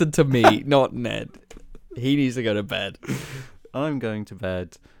said. Listen to me, not Ned. He needs to go to bed. I'm going to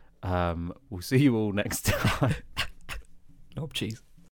bed. We'll see you all next time. Knob cheese.